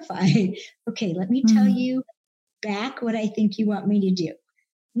clarify. Okay, let me tell you back what I think you want me to do.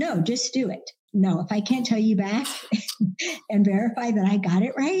 No, just do it. No, if I can't tell you back and verify that I got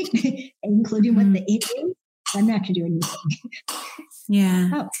it right, including what the it is, I'm not going to do anything. Yeah.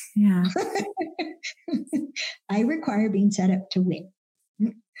 Oh. Yeah. I require being set up to win.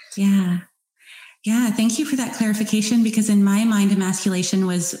 Yeah. Yeah. Thank you for that clarification, because in my mind, emasculation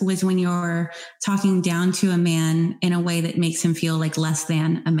was when you're talking down to a man in a way that makes him feel like less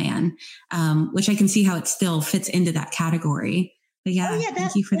than a man, which I can see how it still fits into that category. But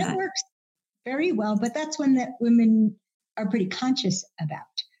thank you for that. Works very well, but that's one that women are pretty conscious about.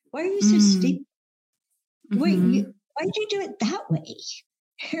 Why are you so stupid? Wait, why did you do it that way?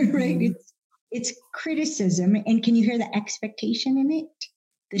 Right? It's criticism, and can you hear the expectation in it?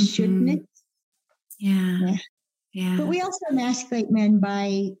 The shouldn't. Yeah. But we also emasculate men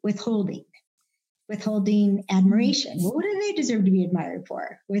by withholding admiration. Well, what do they deserve to be admired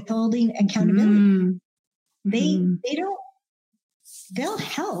for? Withholding accountability. They don't. They'll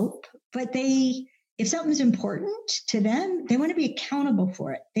help, but if something's important to them, they want to be accountable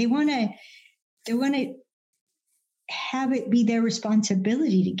for it. They want to have it be their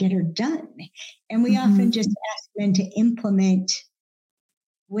responsibility to get her done. And we often just ask men to implement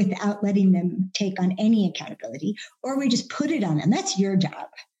without letting them take on any accountability, or we just put it on them. That's your job.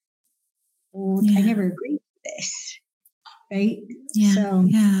 Well, I never agreed with this. Right? Yeah. So,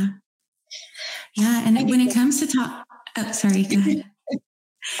 yeah. And when it comes to sorry, go ahead.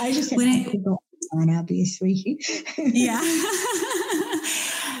 I just said go on, obviously. Yeah.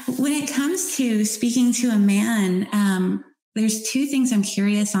 When it comes to speaking to a man, there's two things I'm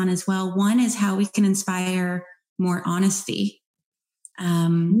curious on as well. One is how we can inspire more honesty. How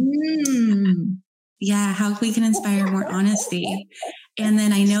we can inspire more honesty. And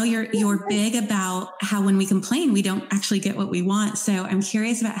then I know you're big about how when we complain, we don't actually get what we want. So I'm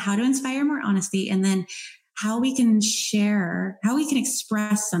curious about how to inspire more honesty, and then how we can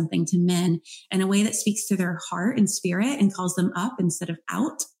express something to men in a way that speaks to their heart and spirit and calls them up instead of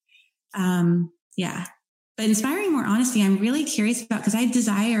out. But inspiring more honesty, I'm really curious about, because I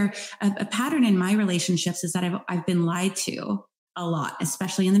desire a pattern in my relationships is that I've been lied to a lot,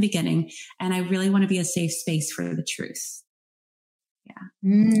 especially in the beginning. And I really want to be a safe space for the truth.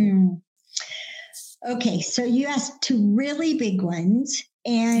 Yeah. Okay. So you asked two really big ones,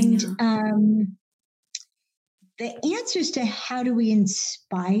 and, the answers to how do we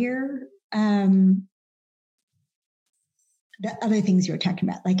inspire the other things you were talking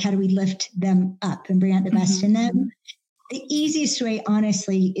about, like how do we lift them up and bring out the best in them? The easiest way,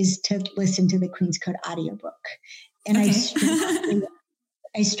 honestly, is to listen to the Queen's Code audiobook. And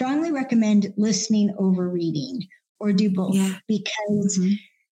I strongly recommend listening over reading, or do both, because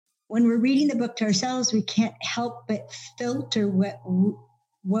when we're reading the book to ourselves, we can't help but filter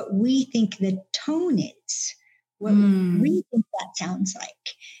what we think the tone is. What we think that sounds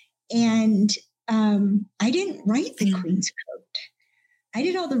like. And I didn't write the Queen's Code. I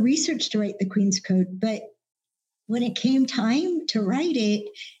did all the research to write the Queen's Code, but when it came time to write it,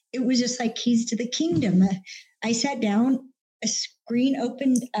 it was just like keys to the kingdom. I sat down, a screen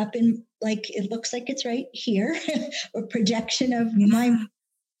opened up, and like it looks like it's right here, a projection of my,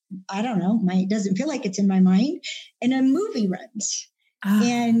 I don't know, it doesn't feel like it's in my mind, and a movie runs.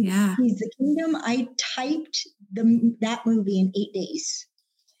 Keys the Kingdom, I typed that movie in 8 days.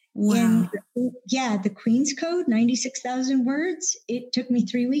 Wow. And the Queen's Code, 96,000 words. It took me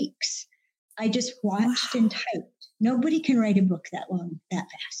 3 weeks. I just watched and typed. Nobody can write a book that long, that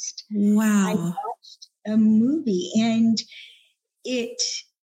fast. Wow. I watched a movie, and it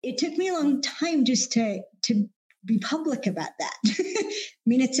took me a long time just to be public about that. I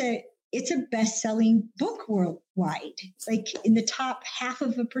mean, it's a best-selling book worldwide, like in the top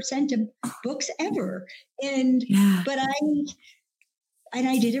 0.5% of books ever. But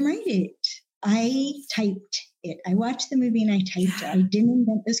I didn't write it. I typed it. I watched the movie and I typed it. I didn't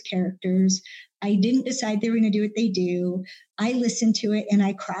invent those characters. I didn't decide they were going to do what they do. I listened to it and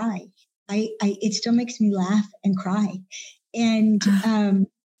I cry. it still makes me laugh and cry. And,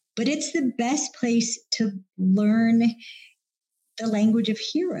 but it's the best place to learn the language of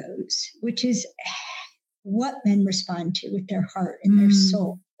heroes, which is what men respond to with their heart and their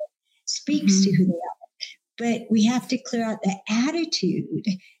soul. Speaks to who they are. But we have to clear out the attitude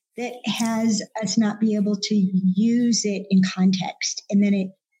that has us not be able to use it in context, and then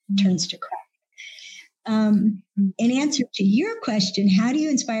it turns to crap. In answer to your question, how do you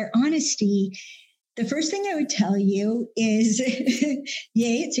inspire honesty? The first thing I would tell you is,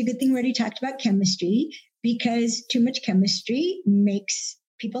 yay, it's a good thing we already talked about chemistry, because too much chemistry makes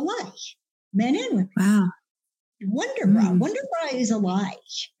people lie, men and women. Wow. Wonder bra is a lie.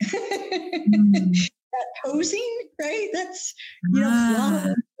 That posing, right? That's,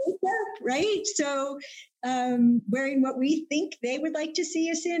 flawless makeup, right? So wearing what we think they would like to see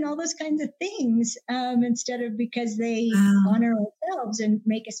us in, all those kinds of things, instead of because they honor ourselves and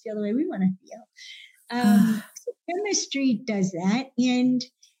make us feel the way we want to feel. So chemistry does that. And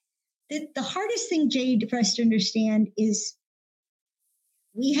the hardest thing, Jade, for us to understand is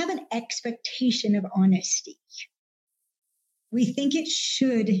we have an expectation of honesty. We think it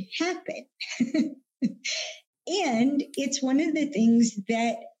should happen. And it's one of the things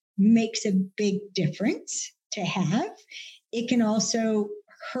that makes a big difference to have. It can also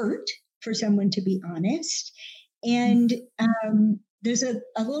hurt for someone to be honest. And there's a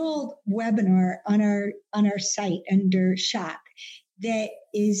little webinar on our site under shop that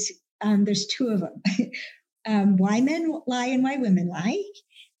is, there's two of them. Why men lie and why women lie.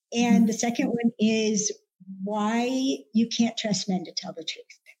 And the second one is why you can't trust men to tell the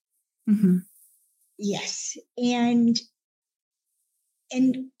truth. Yes. And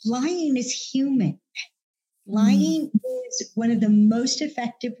lying is human. Lying is one of the most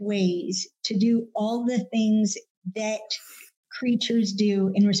effective ways to do all the things that creatures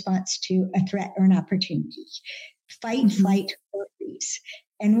do in response to a threat or an opportunity. Fight, flight, or freeze.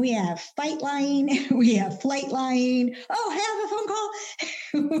 And we have fight lying, we have flight lying. Oh, I have a phone call.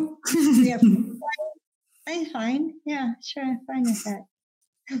 We have I'm fine. Yeah, sure. I'm fine with that.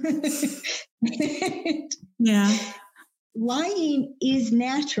 Yeah. Lying is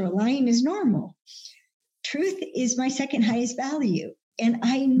natural. Lying is normal. Truth is my second highest value. And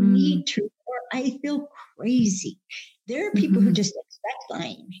I need truth or I feel crazy. There are people who just expect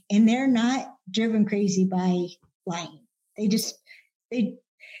lying and they're not driven crazy by lying.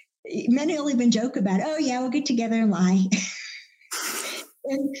 Many will even joke about, oh yeah, we'll get together and lie.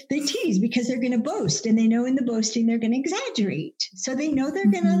 And they tease because they're going to boast and they know in the boasting, they're going to exaggerate. So they know they're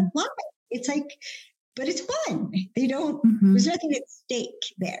going to lie. It's like, but it's fun. They don't, there's nothing at stake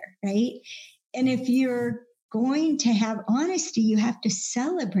there. Right. And if you're going to have honesty, you have to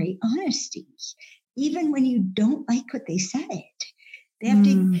celebrate honesty. Even when you don't like what they said, they have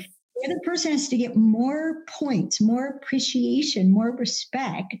to, the other person has to get more points, more appreciation, more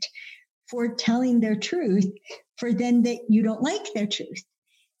respect for telling their truth for then that you don't like their truth.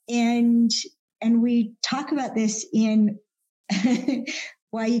 And we talk about this in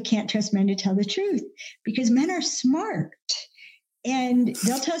why you can't trust men to tell the truth, because men are smart and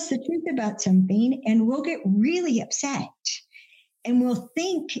they'll tell us the truth about something and we'll get really upset. And we'll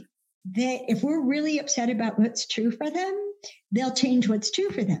think that if we're really upset about what's true for them, they'll change what's true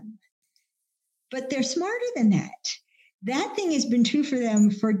for them. But they're smarter than that. That thing has been true for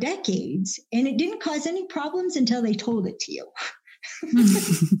them for decades, and it didn't cause any problems until they told it to you.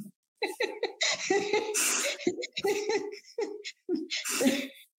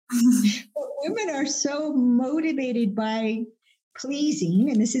 Women are so motivated by pleasing,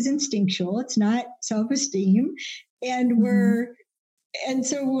 and this is instinctual, it's not self-esteem, and we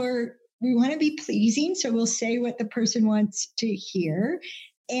want to be pleasing, so we'll say what the person wants to hear.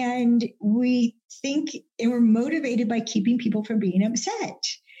 And we think, and we're motivated by keeping people from being upset.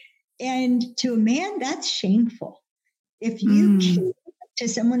 And to a man, that's shameful. If you keep to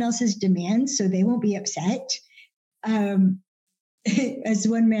someone else's demands so they won't be upset, as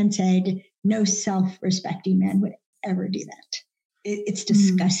one man said, no self-respecting man would ever do that. It's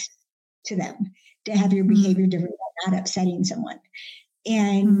disgusting to them to have your behavior different by not upsetting someone.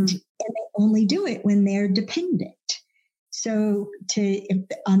 And they only do it when they're dependent. So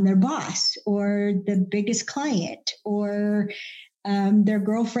on their boss or the biggest client or their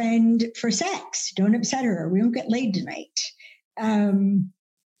girlfriend for sex, don't upset her. We won't get laid tonight.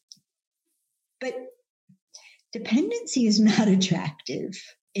 But dependency is not attractive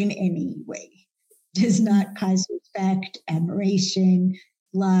in any way. Does not cause respect, admiration,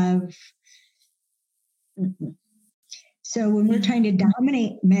 love. So when we're trying to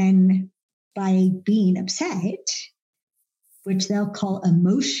dominate men by being upset, which they'll call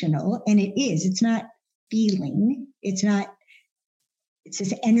emotional. And it's not feeling. It's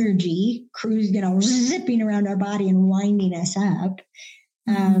this energy zipping around our body and winding us up,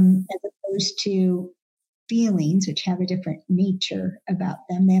 as opposed to feelings, which have a different nature about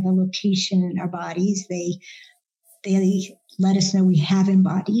them. They have a location in our bodies. They let us know we have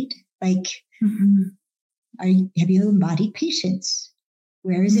embodied. Like, have you embodied patience?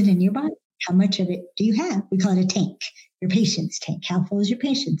 Where is it in your body? How much of it do you have? We call it a tank, your patience tank. How full is your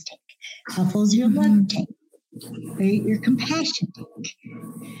patience tank? How full is your love tank? Or your compassion tank?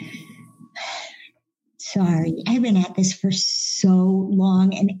 Sorry, I've been at this for so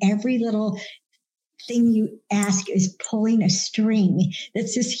long, and every little thing you ask is pulling a string.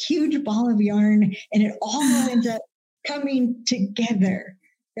 That's this huge ball of yarn, and it all ends up coming together,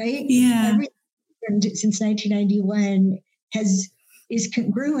 right? Yeah. Everything since 1991 is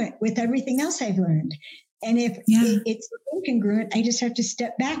congruent with everything else I've learned. And if it's incongruent, I just have to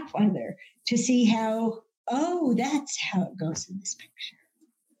step back farther to see how, that's how it goes in this picture.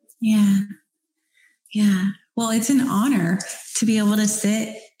 Yeah. Yeah. Well, it's an honor to be able to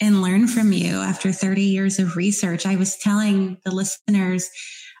sit and learn from you after 30 years of research. I was telling the listeners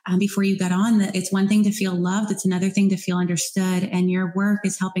before you got on that it's one thing to feel loved. It's another thing to feel understood. And your work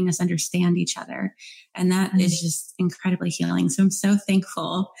is helping us understand each other. And that is just incredibly healing. So I'm so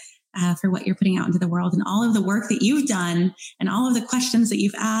thankful for what you're putting out into the world and all of the work that you've done and all of the questions that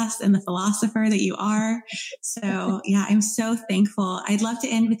you've asked and the philosopher that you are. So yeah, I'm so thankful. I'd love to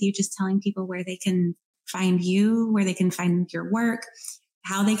end with you just telling people where they can find you, where they can find your work,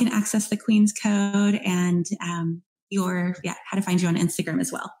 how they can access the Queen's Code, and how to find you on Instagram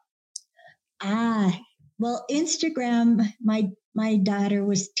as well. Well, Instagram, my daughter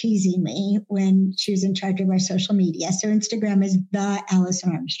was teasing me when she was in charge of our social media. So Instagram is the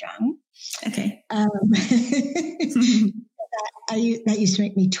Alison Armstrong. Okay. That used to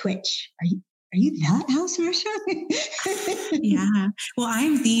make me twitch. Are you that Alison Armstrong? Yeah. Well,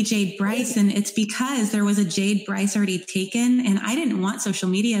 I'm the Jade Bryce, and it's because there was a Jade Bryce already taken, and I didn't want social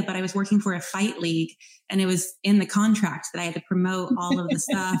media, but I was working for a fight league, and it was in the contract that I had to promote all of the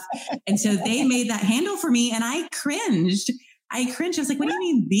stuff. And so they made that handle for me, and I cringed. I was like, what do you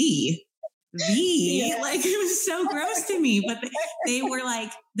mean the? Yeah. Like, it was so gross to me, but they were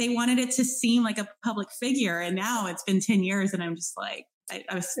like, they wanted it to seem like a public figure. And now it's been 10 years and I'm just like,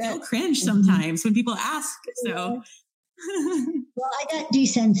 I was still cringe sometimes when people ask. So, well, I got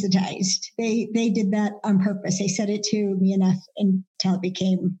desensitized. They did that on purpose. They said it to me enough until it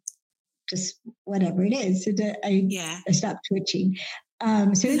became just whatever it is. So I stopped twitching.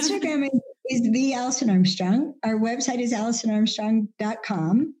 So Instagram is the Alison Armstrong. Our website is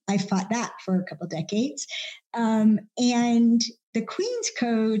AlisonArmstrong.com. I fought that for a couple decades. And the Queen's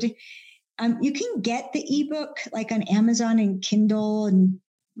Code, you can get the ebook like on Amazon and Kindle and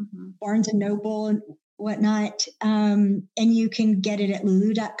Barnes and Noble and whatnot. And you can get it at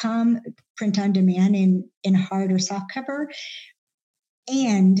lulu.com, print on demand in hard or soft cover.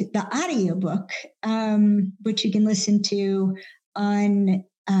 And the audiobook, which you can listen to on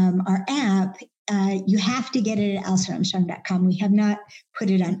our app, you have to get it at AlisonArmstrong.com. We have not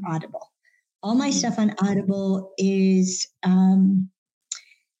put it on Audible. All my stuff on Audible is,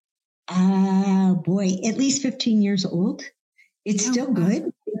 at least 15 years old. It's still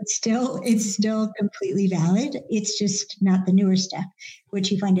good. It's still completely valid. It's just not the newer stuff,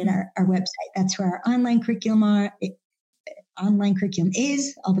 which you find at our website. That's where our online curriculum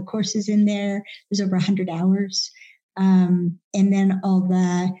is. All the courses in there. There's over 100 hours. And then all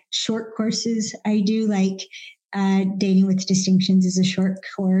the short courses I do, like Dating with Distinctions is a short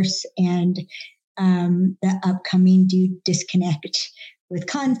course, and the upcoming Do Disconnect with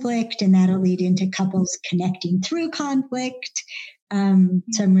Conflict, and that'll lead into couples connecting through conflict. So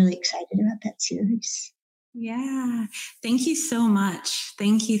I'm really excited about that series. Yeah. Thank you so much.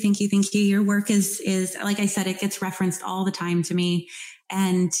 Thank you. Your work is, like I said, it gets referenced all the time to me.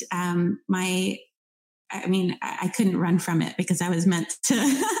 And, I couldn't run from it because I was meant to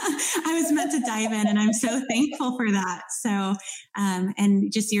dive in, and I'm so thankful for that. So,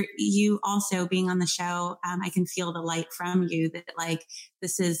 and just you also being on the show, I can feel the light from you that like,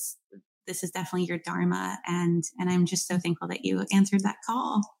 this is definitely your dharma. And I'm just so thankful that you answered that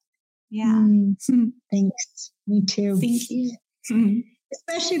call. Yeah. Thanks. Me too. Thank you.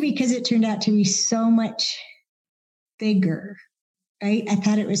 Especially because it turned out to be so much bigger. Right? I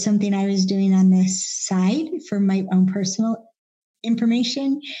thought it was something I was doing on this side for my own personal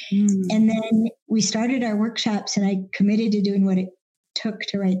information. And then we started our workshops, and I committed to doing what it took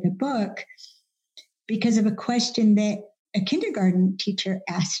to write the book because of a question that a kindergarten teacher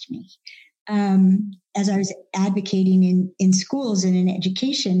asked me. as I was advocating in schools and in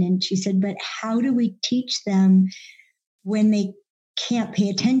education. And she said, but how do we teach them when they can't pay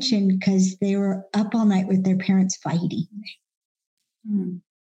attention because they were up all night with their parents fighting? And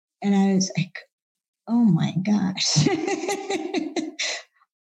I was like, oh my gosh.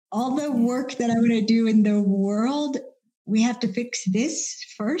 All the work that I want to do in the world, we have to fix this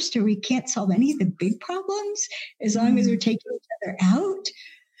first, or we can't solve any of the big problems as long as we're taking each other out.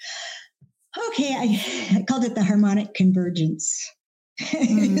 Okay, I called it the harmonic convergence. My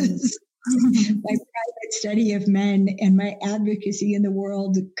private study of men and my advocacy in the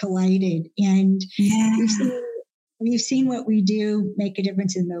world collided. And we've seen what we do make a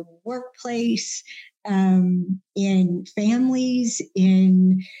difference in the workplace, in families,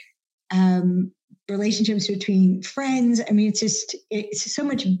 in relationships between friends. I mean, it's so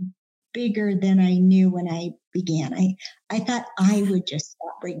much bigger than I knew when I began. I thought I would just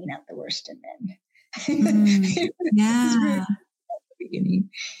stop bringing out the worst in men. Yeah. Beginning.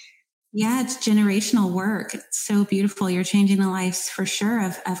 Yeah, it's generational work. It's so beautiful. You're changing the lives for sure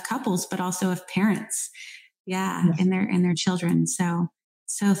of couples, but also of parents. Yeah, yes. and their children. So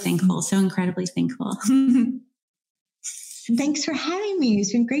thankful, so incredibly thankful. Thanks for having me.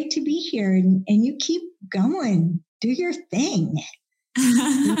 It's been great to be here, and you keep going. Do your thing.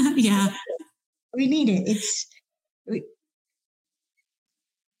 Yeah, we need it.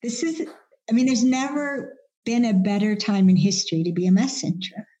 There's never been a better time in history to be a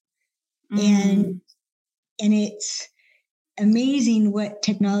messenger. And it's amazing what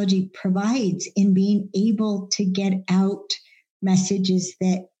technology provides in being able to get out messages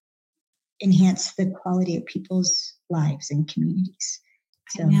that enhance the quality of people's lives and communities.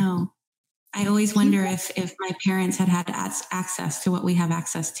 So, I know. I always wonder if my parents had access to what we have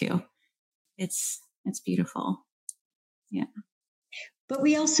access to. It's beautiful. Yeah. But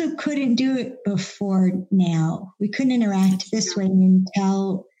we also couldn't do it before now. We couldn't interact this way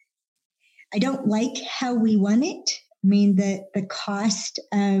until... I don't like how we won it. I mean, the cost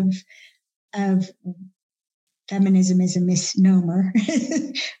of feminism is a misnomer.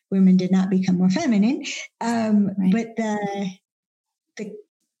 Women did not become more feminine. Right. But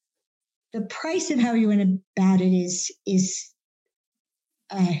the price of how you went about it is it's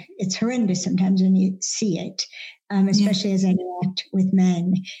horrendous sometimes when you see it, especially as I interact with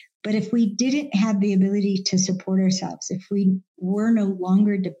men. But if we didn't have the ability to support ourselves, if we were no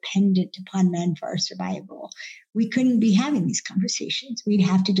longer dependent upon men for our survival, we couldn't be having these conversations. We'd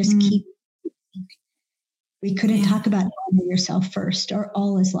have to just keep. We couldn't talk about honor yourself first or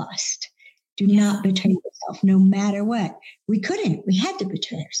all is lost. Do not betray yourself no matter what. We couldn't. We had to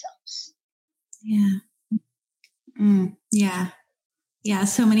betray ourselves. Yeah. Yeah,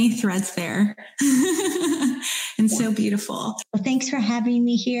 so many threads there. And so beautiful. Well, thanks for having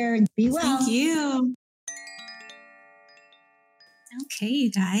me here. Be well. Thank you. Okay,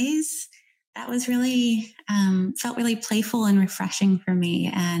 you guys. That was really, felt really playful and refreshing for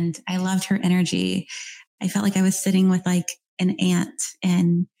me. And I loved her energy. I felt like I was sitting with like an aunt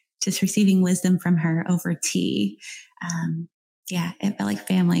and just receiving wisdom from her over tea. It felt like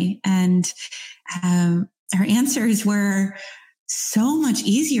family. And her answers were so much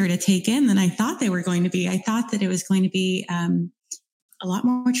easier to take in than I thought they were going to be. I thought that it was going to be a lot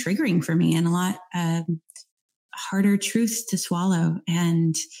more triggering for me and a lot harder truths to swallow.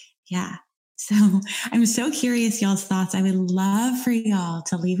 And so I'm so curious y'all's thoughts. I would love for y'all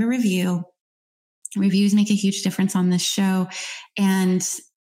to leave a review. Reviews make a huge difference on this show. And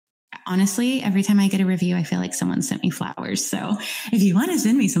honestly, every time I get a review, I feel like someone sent me flowers. So if you want to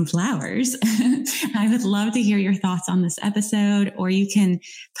send me some flowers, I would love to hear your thoughts on this episode, or you can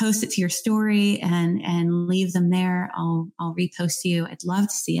post it to your story and leave them there. I'll repost you. I'd love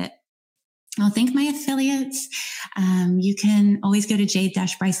to see it. I'll thank my affiliates. You can always go to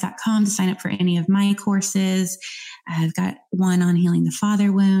jade-bryce.com to sign up for any of my courses. I've got one on healing the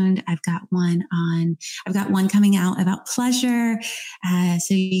father wound. I've got one coming out about pleasure.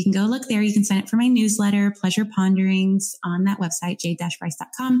 So you can go look there. You can sign up for my newsletter, Pleasure Ponderings, on that website,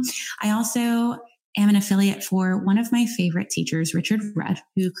 jade-bryce.com. I also am an affiliate for one of my favorite teachers, Richard Rudd,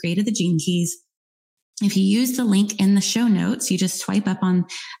 who created the Gene Keys. If you use the link in the show notes, you just swipe up on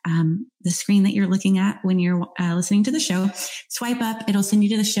the screen that you're looking at when you're listening to the show. Swipe up. It'll send you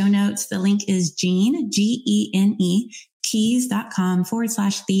to the show notes. The link is Gene, Gene,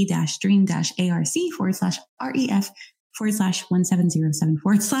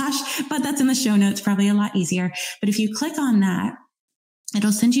 keys.com/the-dream-arc/ref/17074/ but that's in the show notes, probably a lot easier. But if you click on that,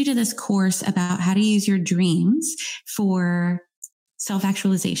 it'll send you to this course about how to use your dreams for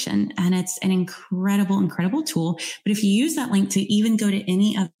self-actualization, and it's an incredible tool. But if you use that link to even go to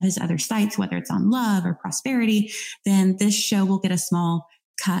any of his other sites, whether it's on love or prosperity, then this show will get a small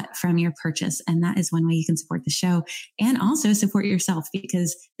cut from your purchase. And that is one way you can support the show and also support yourself,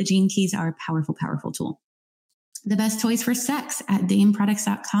 because the Gene Keys are a powerful tool. The best toys for sex at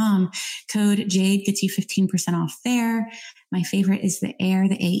dameproducts.com. Code Jade gets you 15% off there. My favorite is the Air,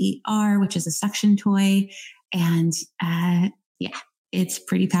 the AER, which is a suction toy. And it's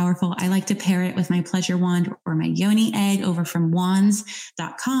pretty powerful. I like to pair it with my pleasure wand or my yoni egg over from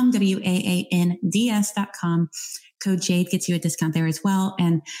wands.com, WAANDS.com. Code Jade gets you a discount there as well.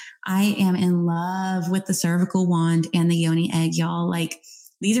 And I am in love with the cervical wand and the yoni egg, y'all. Like,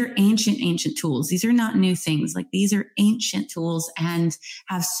 these are ancient tools. These are not new things. Like, these are ancient tools and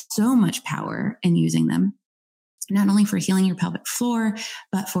have so much power in using them, not only for healing your pelvic floor,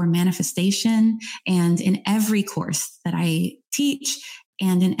 but for manifestation. And in every course that I teach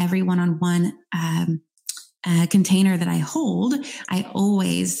and in every one-on-one container that I hold, I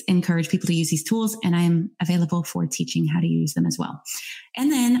always encourage people to use these tools, and I'm available for teaching how to use them as well.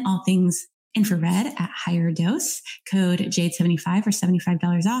 And then all things infrared at Higher Dose. Code Jade75 for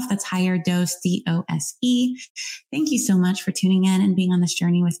 $75 off. That's Higher Dose, DOSE. Thank you so much for tuning in and being on this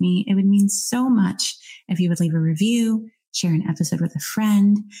journey with me. It would mean so much if you would leave a review, share an episode with a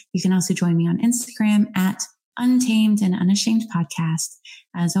friend. You can also join me on Instagram at Untamed and Unashamed Podcast.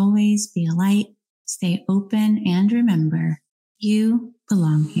 As always, be a light, stay open, and remember, you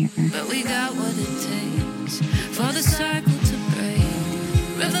belong here. But we got what it takes for the cycle to break.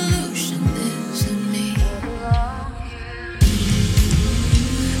 Revolution lives in me.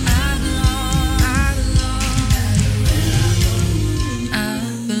 I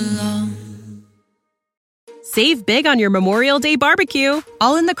belong. Save big on your Memorial Day barbecue,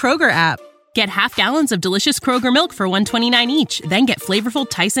 all in the Kroger app. Get half gallons of delicious Kroger milk for $1.29 each. Then get flavorful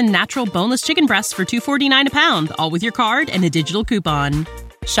Tyson natural boneless chicken breasts for $2.49 a pound, all with your card and a digital coupon.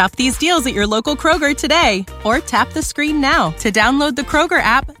 Shop these deals at your local Kroger today, or tap the screen now to download the Kroger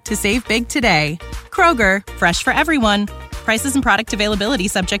app to save big today. Kroger, fresh for everyone. Prices and product availability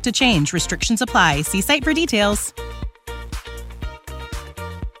subject to change. Restrictions apply. See site for details.